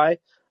 Spotify.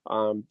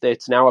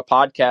 It's now a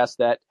podcast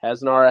that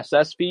has an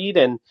RSS feed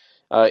and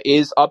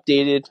is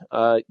updated,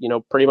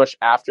 pretty much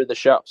after the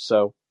show.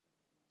 So,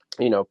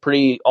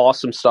 pretty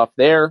awesome stuff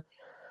there.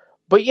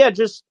 But yeah,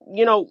 just,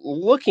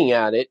 looking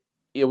at it,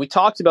 we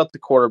talked about the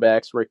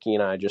quarterbacks, Ricky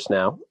and I, just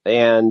now.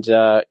 And,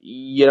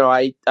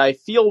 I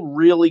feel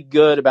really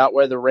good about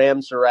where the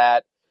Rams are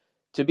at.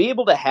 To be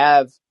able to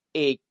have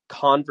a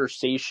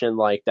conversation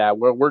like that,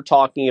 where we're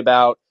talking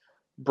about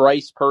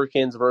Bryce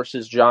Perkins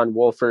versus John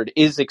Wolford,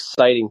 is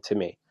exciting to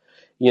me,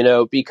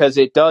 because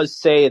it does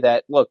say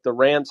that, look, the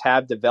Rams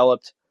have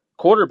developed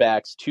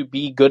quarterbacks to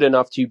be good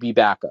enough to be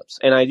backups.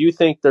 And I do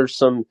think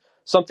there's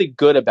something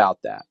good about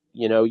that.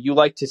 You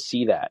like to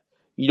see that.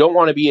 You don't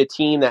want to be a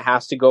team that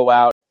has to go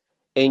out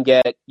and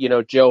get,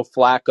 Joe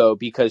Flacco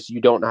because you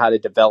don't know how to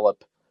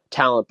develop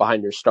talent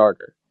behind your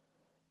starter.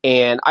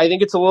 And I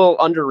think it's a little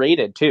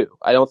underrated, too.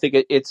 I don't think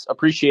it's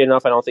appreciated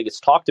enough. I don't think it's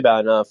talked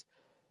about enough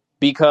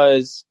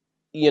because,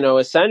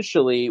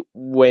 essentially,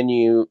 when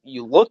you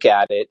look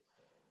at it,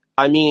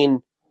 I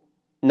mean,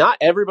 not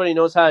everybody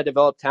knows how to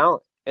develop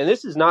talent. And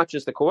this is not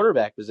just the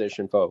quarterback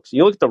position, folks.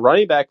 You look at the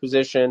running back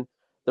position,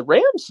 the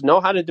Rams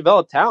know how to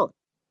develop talent.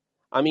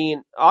 I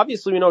mean,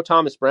 obviously, we know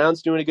Thomas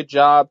Brown's doing a good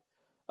job.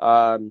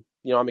 I'm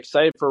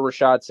excited for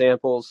Rashad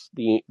Samples,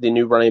 the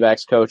new running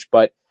backs coach,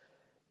 but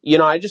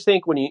I just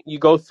think when you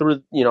go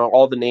through,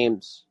 all the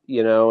names,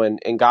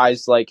 and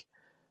guys like,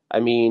 I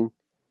mean,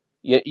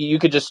 you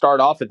could just start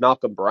off with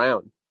Malcolm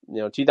Brown,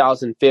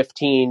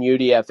 2015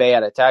 UDFA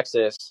out of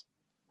Texas.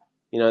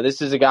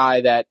 This is a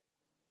guy that,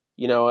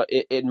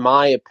 in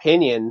my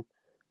opinion,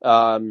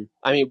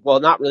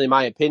 not really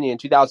my opinion,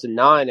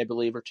 2009, I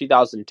believe, or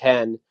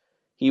 2010,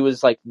 he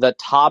was like the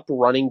top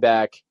running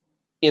back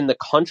in the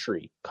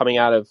country coming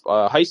out of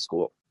high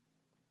school.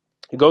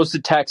 He goes to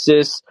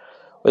Texas.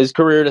 His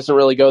career doesn't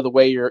really go the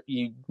way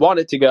you want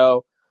it to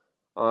go.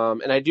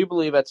 And I do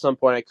believe at some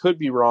point, I could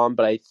be wrong,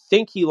 but I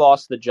think he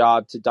lost the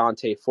job to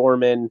Dante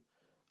Foreman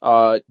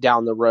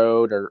down the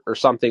road or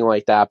something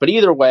like that. But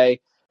either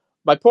way,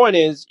 my point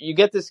is you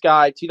get this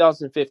guy,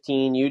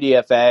 2015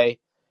 UDFA,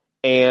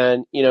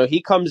 and,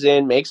 he comes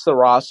in, makes the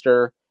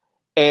roster.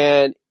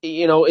 And,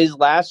 his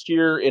last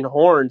year in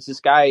Horns, this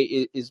guy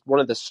is one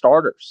of the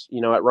starters,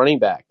 at running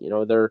back.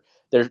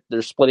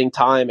 They're splitting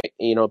time,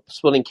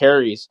 splitting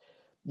carries.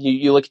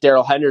 You look at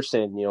Darrell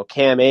Henderson,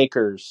 Cam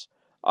Akers,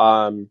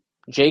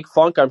 Jake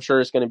Funk, I'm sure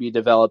is going to be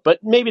developed, but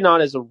maybe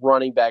not as a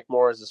running back,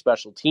 more as a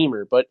special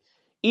teamer. But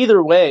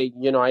either way,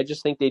 I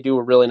just think they do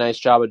a really nice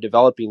job of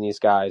developing these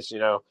guys.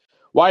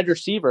 Wide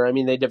receiver, I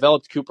mean, they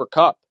developed Cooper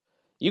Kupp.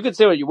 You could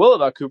say what you will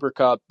about Cooper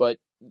Kupp, but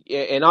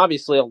and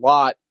obviously a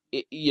lot,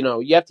 you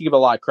have to give a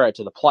lot of credit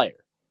to the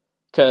player,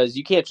 because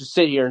you can't just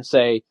sit here and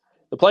say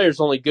the player's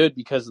only good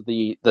because of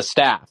the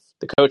staff,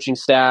 the coaching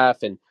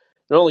staff, and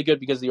they're only good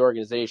because of the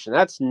organization.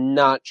 That's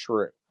not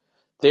true.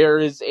 There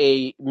is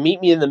a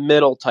meet me in the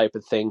middle type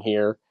of thing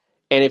here.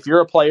 And if you're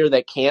a player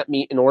that can't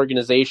meet an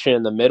organization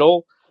in the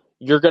middle,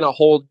 you're going to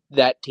hold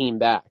that team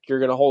back. You're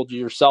going to hold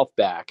yourself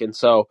back. And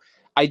so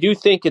I do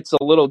think it's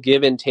a little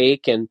give and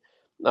take. And,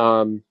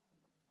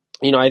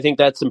 I think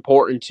that's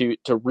important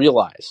to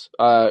realize.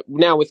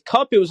 Now, with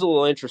Cup, it was a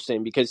little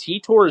interesting because he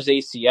tore his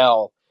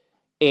ACL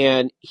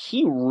and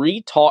he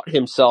retaught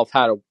himself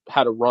how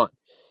to run.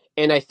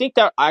 And I think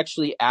that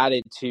actually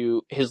added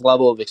to his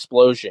level of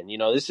explosion.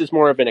 This is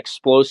more of an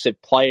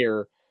explosive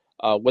player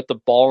with the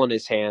ball in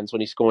his hands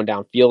when he's going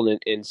downfield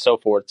and so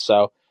forth.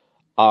 So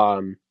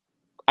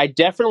I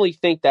definitely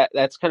think that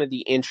that's kind of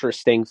the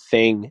interesting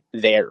thing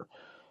there.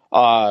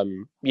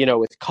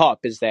 With Cup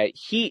is that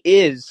he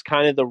is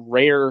kind of the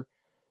rare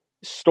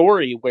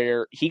story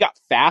where he got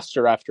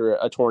faster after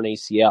a torn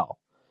ACL.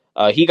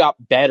 He got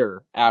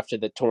better after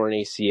the torn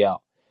ACL.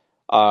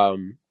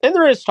 And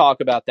there is talk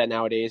about that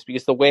nowadays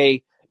because the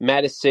way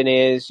medicine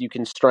is, you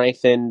can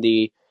strengthen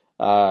the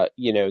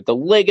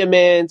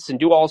ligaments and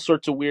do all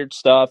sorts of weird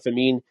stuff. I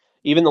mean,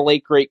 even the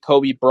late great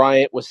Kobe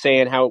Bryant was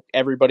saying how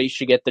everybody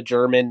should get the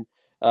German,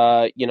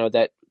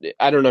 that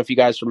I don't know if you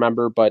guys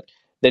remember, but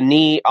the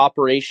knee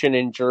operation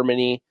in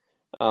Germany,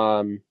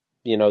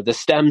 the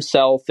stem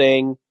cell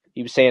thing.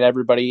 He was saying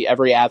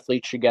every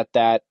athlete should get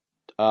that,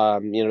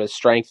 to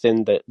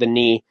strengthen the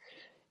knee.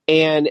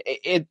 And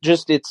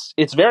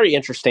it's very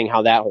interesting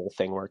how that whole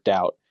thing worked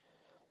out.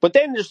 But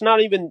then there's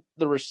not even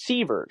the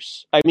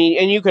receivers. I mean,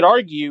 and you could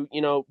argue,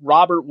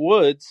 Robert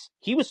Woods,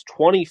 he was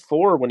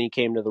 24 when he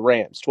came to the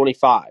Rams,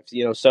 25,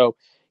 so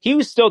he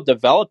was still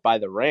developed by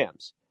the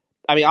Rams.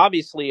 I mean,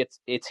 obviously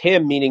it's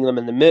him meeting them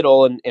in the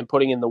middle and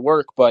putting in the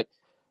work, but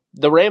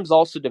the Rams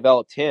also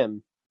developed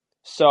him.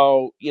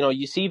 So,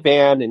 you see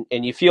Van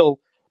and you feel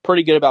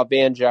pretty good about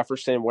Van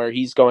Jefferson, where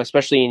he's going,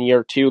 especially in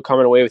year 2,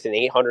 coming away with an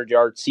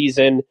 800-yard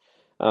season,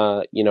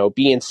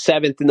 being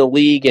 7th in the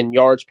league in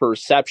yards per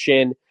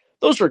reception.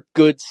 Those are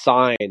good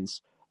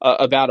signs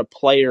about a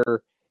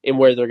player and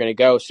where they're going to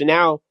go. So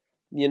now,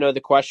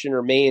 the question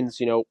remains,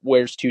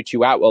 where's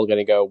Tutu Atwell going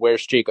to go?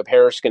 Where's Jacob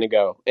Harris going to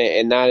go?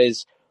 And that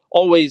is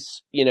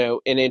always, an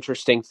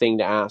interesting thing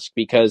to ask,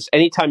 because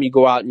anytime you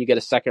go out and you get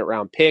a second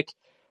round pick,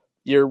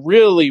 you're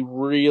really,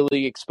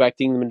 really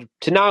expecting them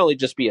to not only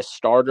just be a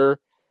starter,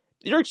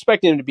 you're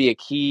expecting them to be a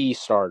key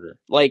starter.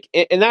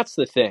 And that's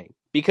the thing,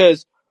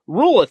 because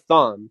rule of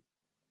thumb,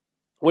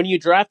 when you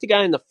draft a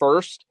guy in the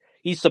first,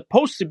 he's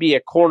supposed to be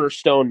a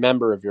cornerstone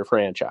member of your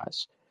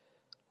franchise.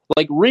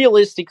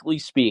 Realistically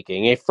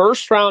speaking, a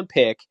first round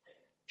pick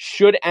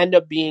should end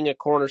up being a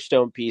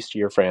cornerstone piece to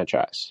your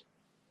franchise.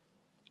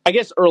 I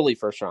guess early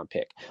first round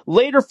pick.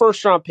 Later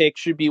first round pick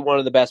should be one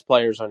of the best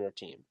players on your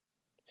team.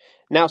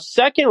 Now,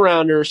 second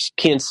rounders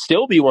can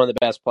still be one of the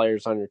best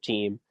players on your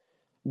team,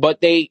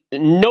 but they,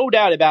 no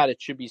doubt about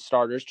it, should be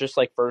starters, just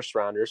like first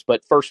rounders.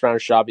 But first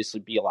rounders should obviously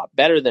be a lot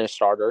better than a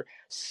starter.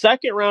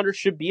 Second rounders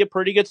should be a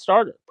pretty good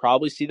starter,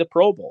 probably see the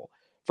Pro Bowl.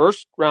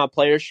 First round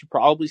players should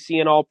probably see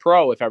an all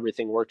pro if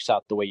everything works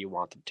out the way you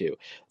want them to.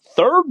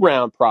 Third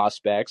round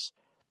prospects,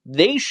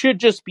 they should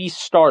just be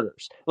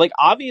starters.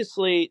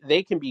 Obviously,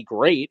 they can be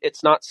great.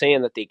 It's not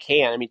saying that they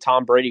can. I mean,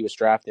 Tom Brady was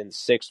drafted in the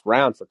 6th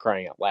round, for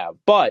crying out loud.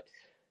 But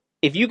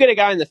if you get a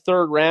guy in the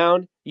 3rd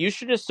round, you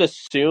should just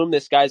assume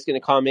this guy's going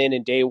to come in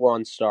and day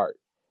one start,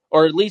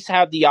 or at least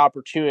have the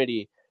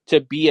opportunity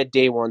to be a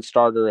day one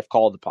starter if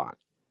called upon.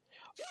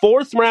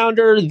 4th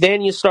rounder,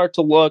 then you start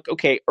to look,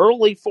 okay,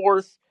 early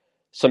 4th,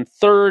 some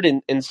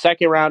 3rd and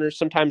 2nd rounders,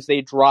 sometimes they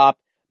drop.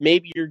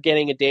 Maybe you're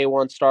getting a day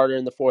one starter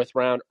in the 4th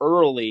round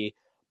early,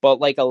 but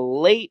like a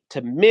late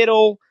to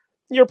middle,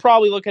 you're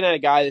probably looking at a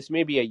guy that's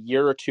maybe a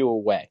year or 2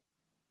 away.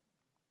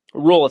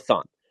 Rule of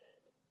thumb.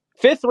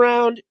 5th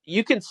round,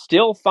 you can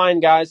still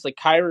find guys like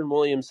Kyren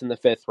Williams in the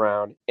 5th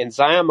round and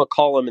Zion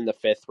McCollum in the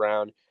 5th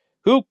round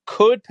who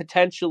could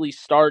potentially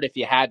start if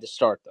you had to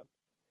start them.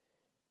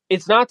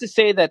 It's not to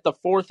say that the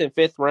 4th and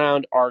 5th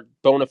round are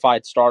bona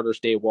fide starters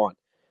day one.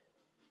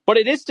 But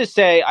it is to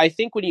say, I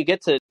think when you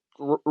get to,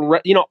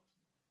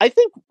 I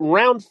think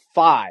round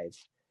 5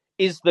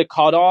 is the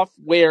cutoff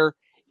where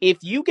if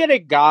you get a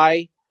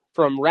guy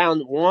from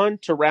round 1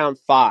 to round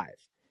 5,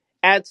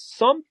 at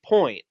some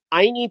point,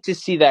 I need to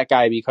see that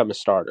guy become a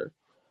starter.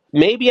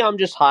 Maybe I'm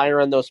just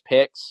higher on those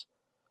picks,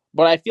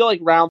 but I feel like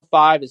round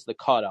 5 is the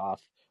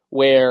cutoff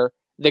where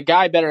the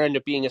guy better end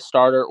up being a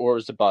starter or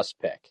is a bust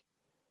pick.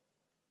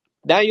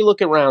 Now you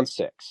look at round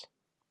 6.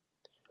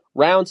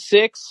 Round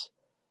 6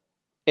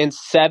 and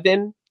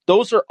 7,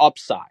 those are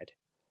upside.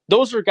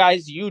 Those are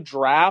guys you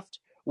draft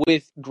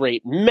with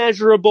great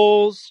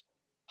measurables,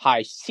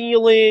 high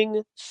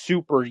ceiling,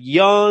 super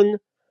young.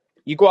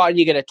 You go out and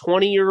you get a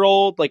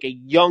 20-year-old, like a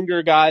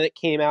younger guy that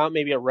came out,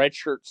 maybe a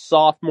redshirt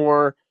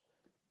sophomore.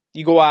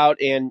 You go out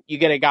and you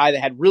get a guy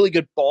that had really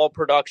good ball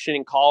production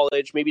in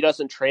college, maybe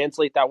doesn't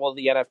translate that well to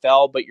the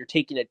NFL, but you're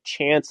taking a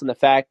chance on the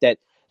fact that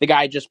the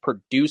guy just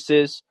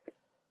produces.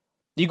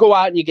 You go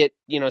out and you get,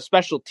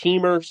 special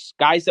teamers,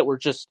 guys that were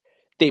just,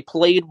 they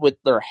played with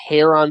their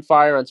hair on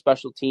fire on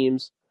special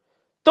teams.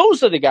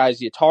 Those are the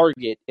guys you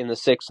target in the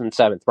 6th and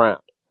 7th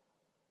round.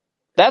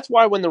 That's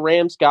why when the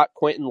Rams got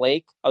Quentin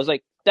Lake, I was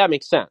like, that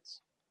makes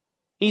sense.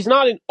 He's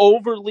not an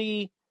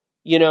overly,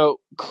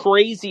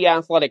 crazy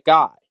athletic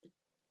guy,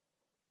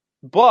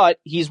 but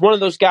he's one of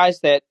those guys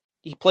that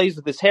he plays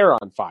with his hair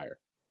on fire.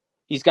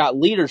 He's got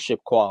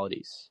leadership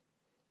qualities.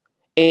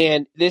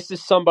 And this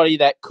is somebody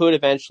that could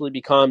eventually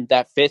become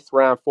that 5th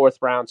round, 4th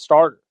round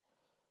starter.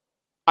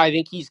 I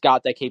think he's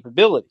got that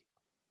capability.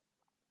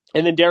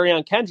 And then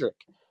Darion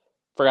Kendrick,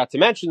 forgot to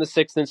mention the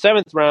 6th and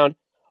 7th round.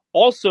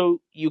 Also,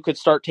 you could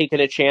start taking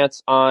a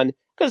chance on,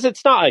 because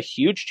it's not a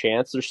huge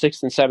chance. They're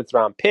 6th and 7th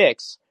round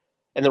picks.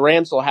 And the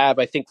Rams will have,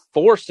 I think,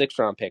 4 6th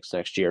round picks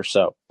next year.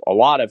 So a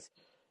lot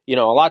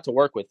to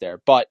work with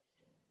there. But,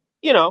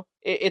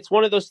 it's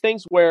one of those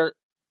things where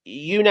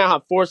you now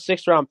have 4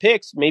 6th round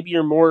picks. Maybe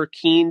you're more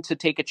keen to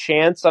take a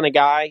chance on a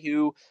guy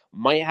who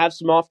might have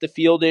some off the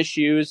field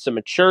issues, some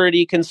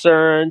maturity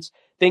concerns,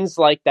 things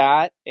like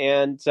that.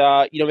 And,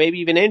 maybe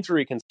even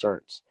injury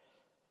concerns.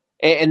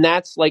 And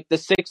that's like the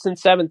 6th and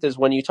 7th is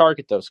when you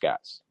target those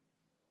guys.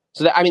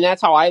 So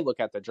that's how I look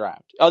at the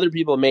draft. Other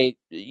people may,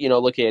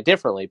 look at it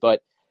differently,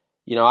 but,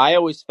 I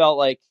always felt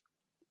like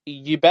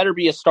you better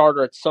be a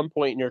starter at some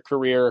point in your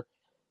career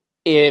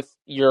if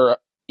you're,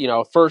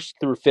 1st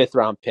through 5th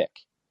round pick.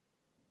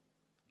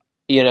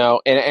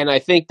 And I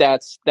think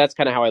that's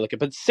kind of how I look at it.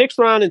 But 6th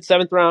round and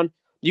 7th round,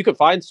 you could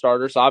find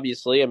starters,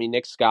 obviously.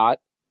 Nick Scott,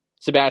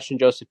 Sebastian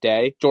Joseph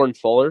Day, Jordan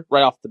Fuller,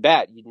 right off the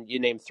bat. You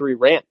name 3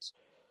 Rams.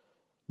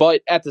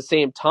 But at the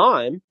same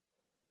time,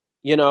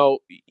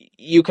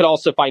 you could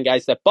also find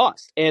guys that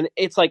bust. And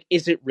it's like,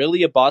 is it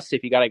really a bust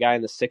if you got a guy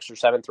in the 6th or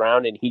 7th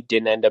round and he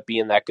didn't end up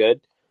being that good?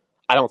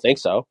 I don't think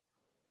so.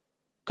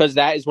 Because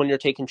that is when you're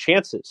taking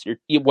chances.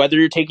 Whether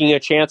you're taking a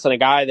chance on a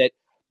guy that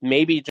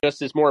maybe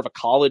just is more of a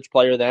college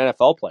player than an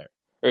NFL player,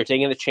 or you're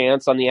taking a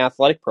chance on the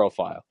athletic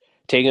profile,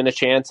 taking a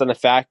chance on the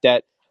fact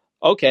that,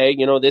 okay,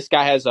 this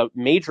guy has a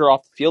major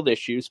off the field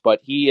issues,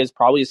 but he is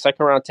probably a 2nd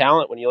round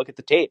talent when you look at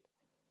the tape.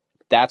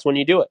 That's when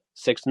you do it,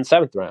 6th and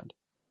 7th round.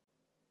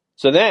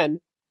 So then,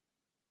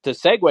 to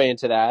segue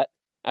into that,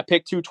 at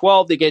pick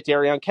 212, they get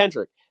Darion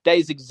Kendrick. That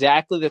is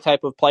exactly the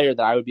type of player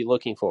that I would be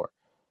looking for.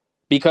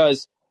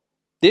 Because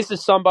this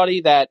is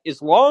somebody that,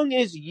 as long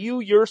as you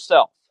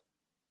yourself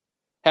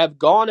have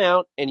gone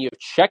out and you've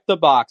checked the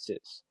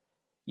boxes,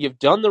 you've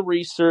done the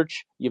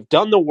research, you've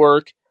done the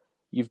work,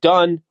 you've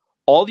done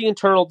all the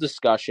internal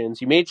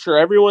discussions, you made sure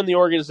everyone in the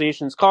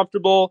organization is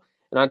comfortable,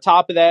 and on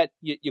top of that,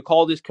 you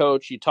called his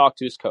coach, you talked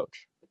to his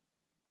coach.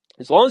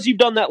 As long as you've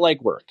done that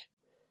legwork,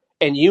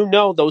 and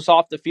those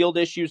off-the-field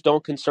issues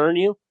don't concern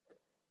you,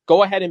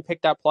 go ahead and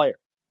pick that player.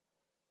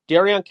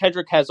 Darion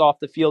Kendrick has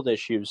off-the-field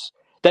issues.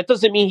 That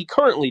doesn't mean he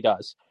currently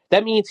does.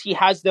 That means he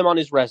has them on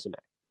his resume.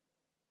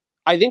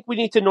 I think we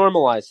need to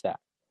normalize that.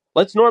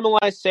 Let's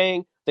normalize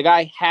saying the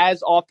guy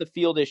has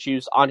off-the-field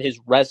issues on his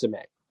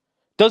resume.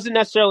 Doesn't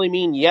necessarily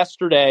mean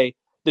yesterday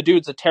the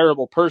dude's a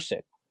terrible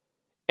person.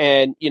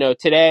 And,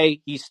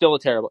 today he's still a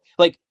terrible...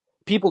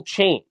 people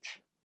change.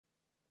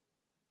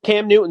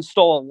 Cam Newton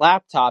stole a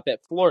laptop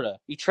at Florida.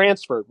 He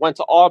transferred, went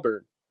to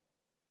Auburn.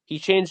 He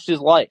changed his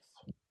life.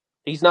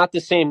 He's not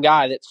the same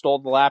guy that stole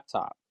the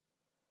laptop.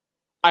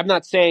 I'm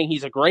not saying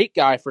he's a great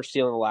guy for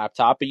stealing a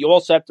laptop, but you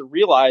also have to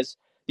realize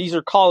these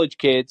are college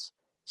kids.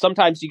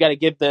 Sometimes you got to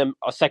give them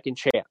a second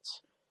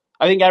chance.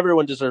 I think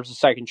everyone deserves a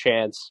second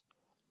chance.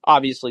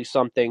 Obviously,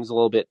 some things a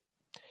little bit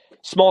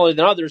smaller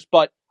than others,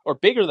 or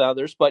bigger than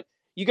others, but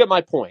you get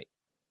my point.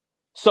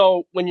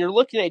 So when you're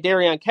looking at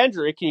Darion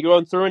Kendrick and you're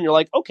going through and you're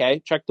like, okay,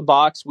 check the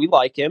box. We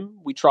like him.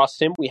 We trust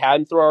him. We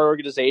had him through our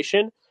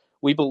organization.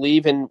 We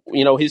believe in,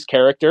 his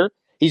character.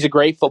 He's a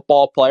great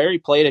football player. He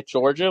played at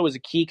Georgia, was a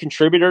key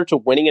contributor to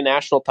winning a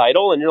national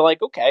title. And you're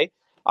like, okay,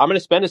 I'm going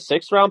to spend a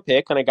 6th round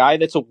pick on a guy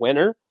that's a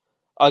winner,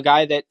 a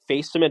guy that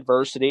faced some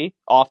adversity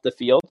off the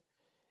field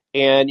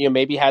and,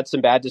 maybe had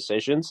some bad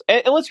decisions.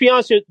 And let's be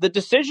honest here, the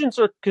decisions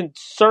are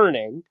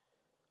concerning,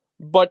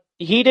 but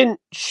he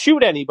didn't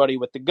shoot anybody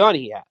with the gun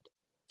he had.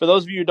 For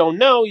those of you who don't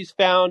know, he's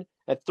found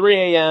at 3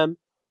 a.m.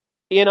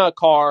 in a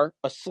car,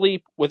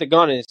 asleep with a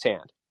gun in his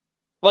hand.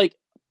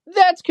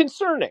 That's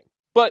concerning.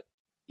 But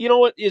you know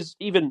what is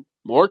even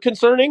more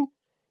concerning?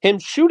 Him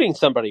shooting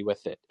somebody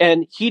with it.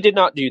 And he did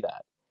not do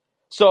that.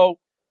 So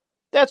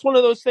that's one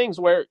of those things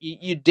where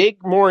you dig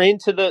more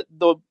into the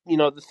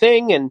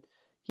thing. And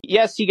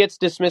yes, he gets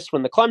dismissed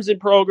from the Clemson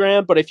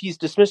program. But if he's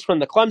dismissed from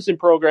the Clemson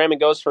program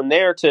and goes from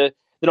there to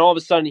then all of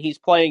a sudden he's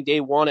playing day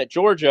 1 at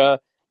Georgia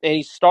and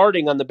he's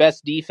starting on the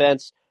best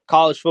defense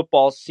college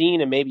football's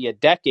seen in maybe a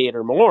decade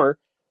or more,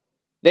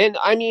 then,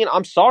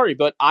 I'm sorry,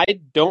 but I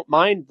don't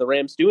mind the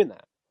Rams doing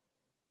that.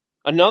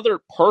 Another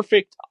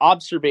perfect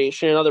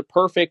observation, another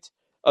perfect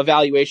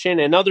evaluation.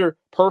 Another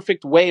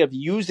perfect way of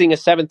using a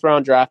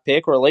 7th-round draft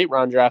pick or a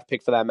late-round draft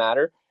pick for that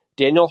matter,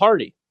 Daniel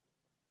Hardy.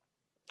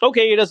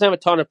 Okay, he doesn't have a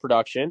ton of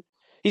production.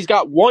 He's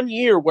got 1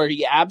 year where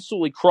he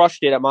absolutely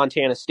crushed it at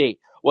Montana State,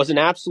 was an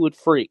absolute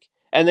freak.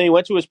 And then he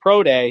went to his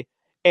pro day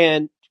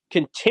and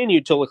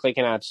continued to look like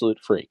an absolute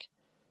freak.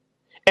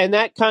 And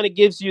that kind of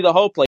gives you the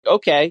hope, like,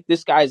 okay,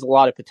 this guy has a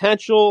lot of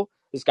potential.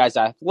 This guy's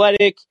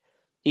athletic.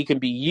 He can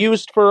be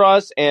used for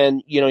us.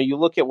 And, you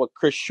look at what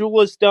Chris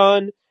Shula's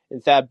done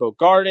and Thad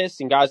Bogardus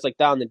and guys like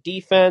that on the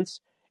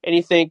defense, and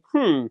you think,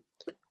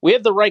 we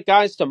have the right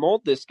guys to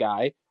mold this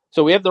guy.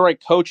 So we have the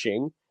right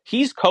coaching.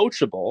 He's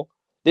coachable.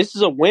 This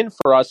is a win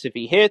for us if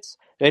he hits.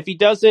 And if he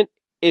doesn't,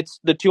 it's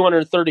the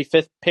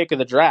 235th pick of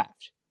the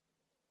draft.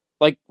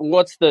 Like,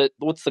 what's the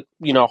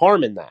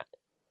harm in that?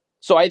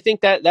 So I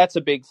think that's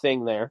a big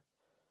thing there.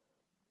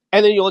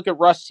 And then you look at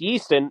Russ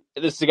Easton.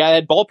 This is a guy that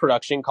had ball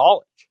production in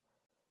college.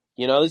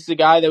 This is a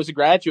guy that was a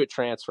graduate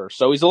transfer.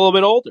 So he's a little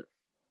bit older.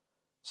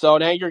 So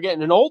now you're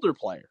getting an older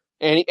player.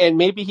 And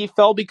maybe he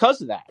fell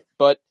because of that.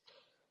 But,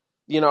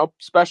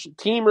 special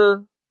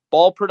teamer,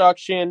 ball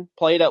production,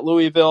 played at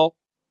Louisville,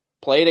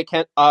 played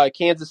at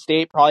Kansas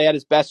State, probably had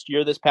his best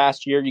year this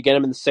past year. You get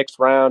him in the 6th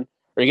round,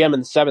 or you get him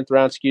in the 7th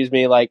round,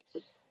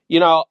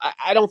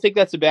 I don't think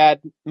that's a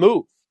bad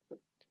move.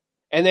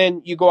 And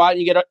then you go out and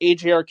you get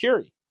A.J.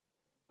 Arcuri,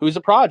 who's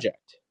a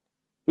project,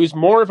 who's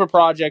more of a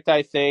project,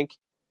 I think,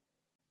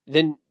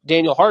 than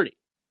Daniel Hardy.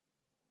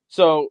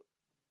 So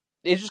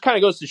it just kind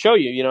of goes to show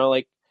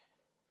you,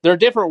 there are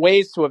different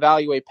ways to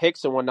evaluate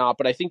picks and whatnot,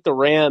 but I think the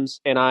Rams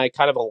and I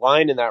kind of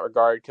align in that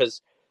regard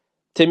because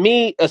to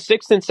me, a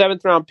 6th and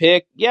 7th round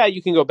pick, yeah,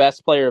 you can go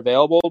best player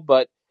available,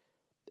 but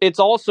it's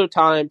also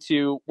time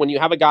to, when you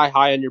have a guy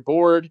high on your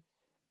board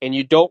and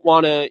you don't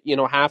want to,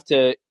 have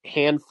to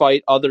hand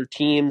fight other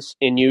teams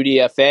in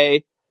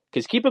UDFA,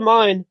 because keep in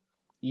mind,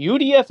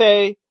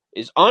 UDFA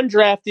is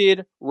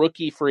undrafted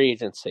rookie free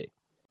agency.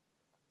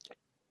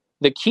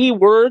 The key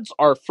words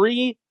are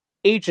free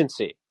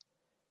agency.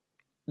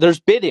 There's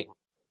bidding.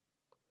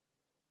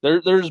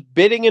 There's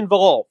bidding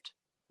involved.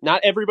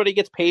 Not everybody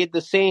gets paid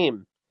the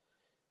same.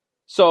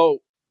 So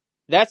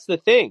that's the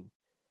thing.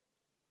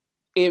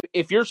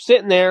 If you're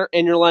sitting there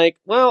and you're like,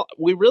 well,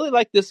 we really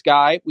like this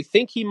guy, we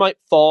think he might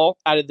fall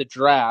out of the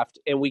draft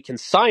and we can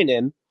sign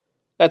him,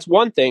 that's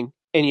one thing.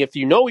 And if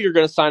you know you're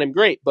going to sign him,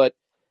 great. But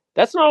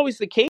that's not always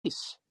the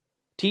case.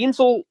 Teams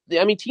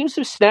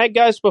have snagged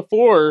guys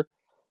before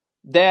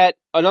that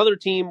another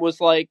team was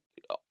like,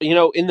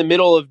 in the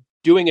middle of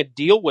doing a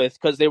deal with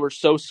because they were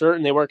so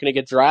certain they weren't going to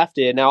get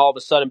drafted. And now all of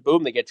a sudden,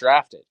 boom, they get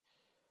drafted.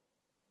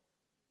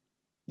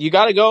 You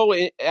got to go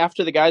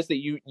after the guys that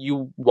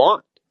you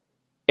want.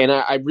 And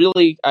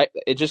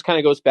it just kind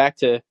of goes back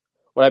to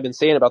what I've been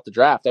saying about the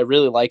draft. I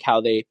really like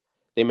how they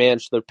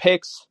manage their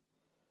picks.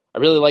 I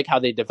really like how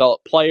they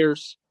develop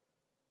players.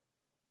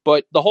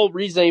 But the whole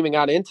reason I even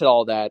got into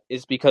all that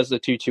is because of the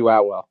Tutu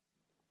Atwell.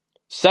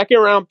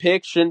 2nd round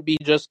pick shouldn't be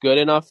just good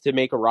enough to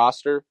make a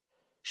roster.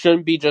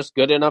 Shouldn't be just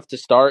good enough to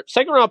start.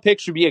 2nd round pick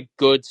should be a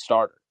good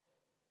starter.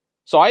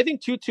 So I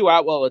think Tutu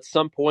Atwell at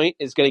some point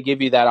is going to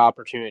give you that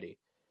opportunity.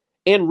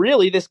 And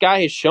really, this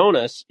guy has shown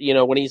us,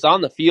 when he's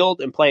on the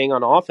field and playing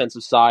on the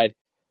offensive side,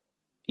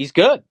 he's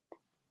good.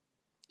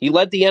 He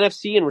led the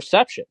NFC in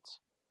receptions.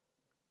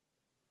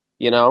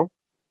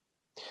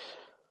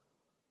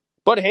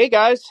 But hey,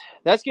 guys,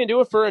 that's going to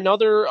do it for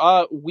another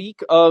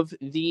week of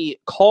the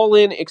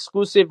call-in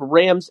exclusive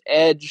Rams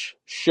Edge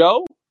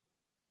show.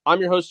 I'm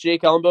your host,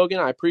 Jake Ellenbogen.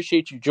 I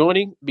appreciate you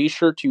joining. Be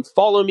sure to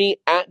follow me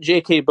at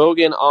JK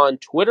Bogan on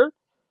Twitter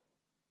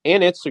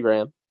and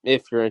Instagram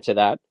if you're into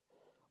that.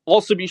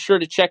 Also, be sure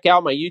to check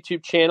out my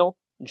YouTube channel,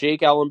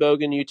 Jake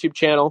Ellenbogen YouTube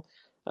channel.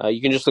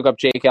 You can just look up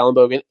Jake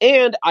Ellenbogen.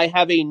 And I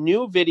have a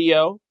new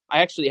video.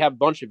 I actually have a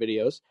bunch of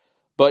videos.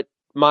 But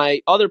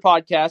my other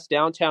podcast,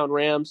 Downtown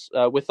Rams,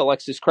 with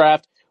Alexis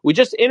Kraft, we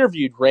just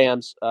interviewed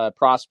Rams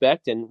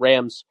prospect and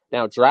Rams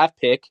now draft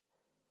pick,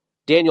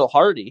 Daniel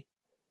Hardy.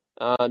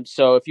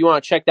 So if you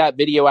want to check that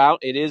video out,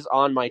 it is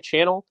on my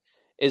channel,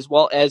 as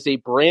well as a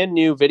brand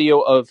new video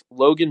of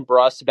Logan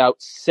Bruss,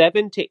 about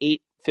 7 to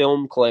 8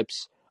 film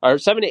clips, or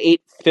 7 to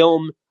 8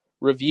 film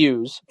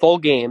reviews, full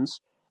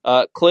games,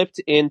 clipped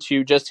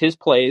into just his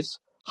plays,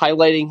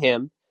 highlighting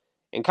him,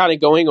 and kind of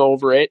going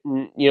over it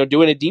and,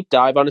 doing a deep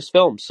dive on his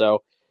film.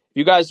 So if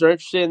you guys are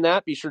interested in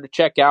that, be sure to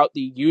check out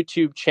the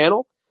YouTube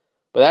channel.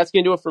 But that's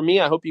going to do it for me.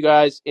 I hope you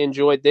guys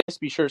enjoyed this.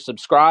 Be sure to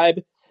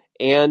subscribe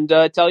and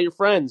tell your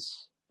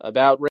friends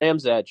about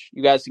Rams Edge.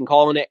 You guys can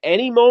call in at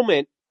any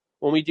moment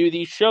when we do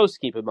these shows,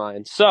 keep in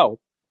mind. So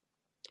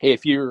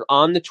if you're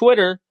on the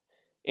Twitter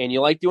and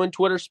you like doing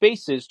Twitter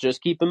Spaces,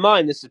 just keep in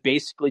mind this is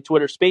basically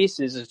Twitter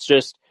Spaces. It's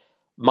just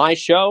my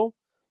show.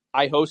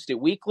 I host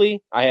it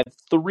weekly. I have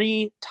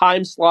 3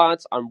 time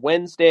slots on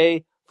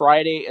Wednesday,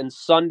 Friday, and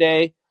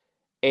Sunday.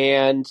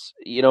 And,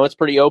 it's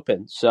pretty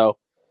open. So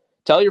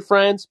tell your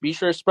friends. Be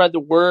sure to spread the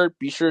word.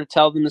 Be sure to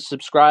tell them to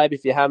subscribe.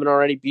 If you haven't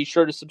already, be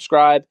sure to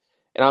subscribe.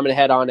 And I'm going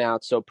to head on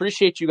out. So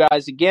appreciate you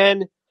guys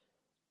again.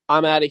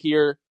 I'm out of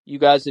here. You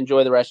guys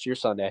enjoy the rest of your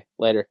Sunday.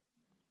 Later.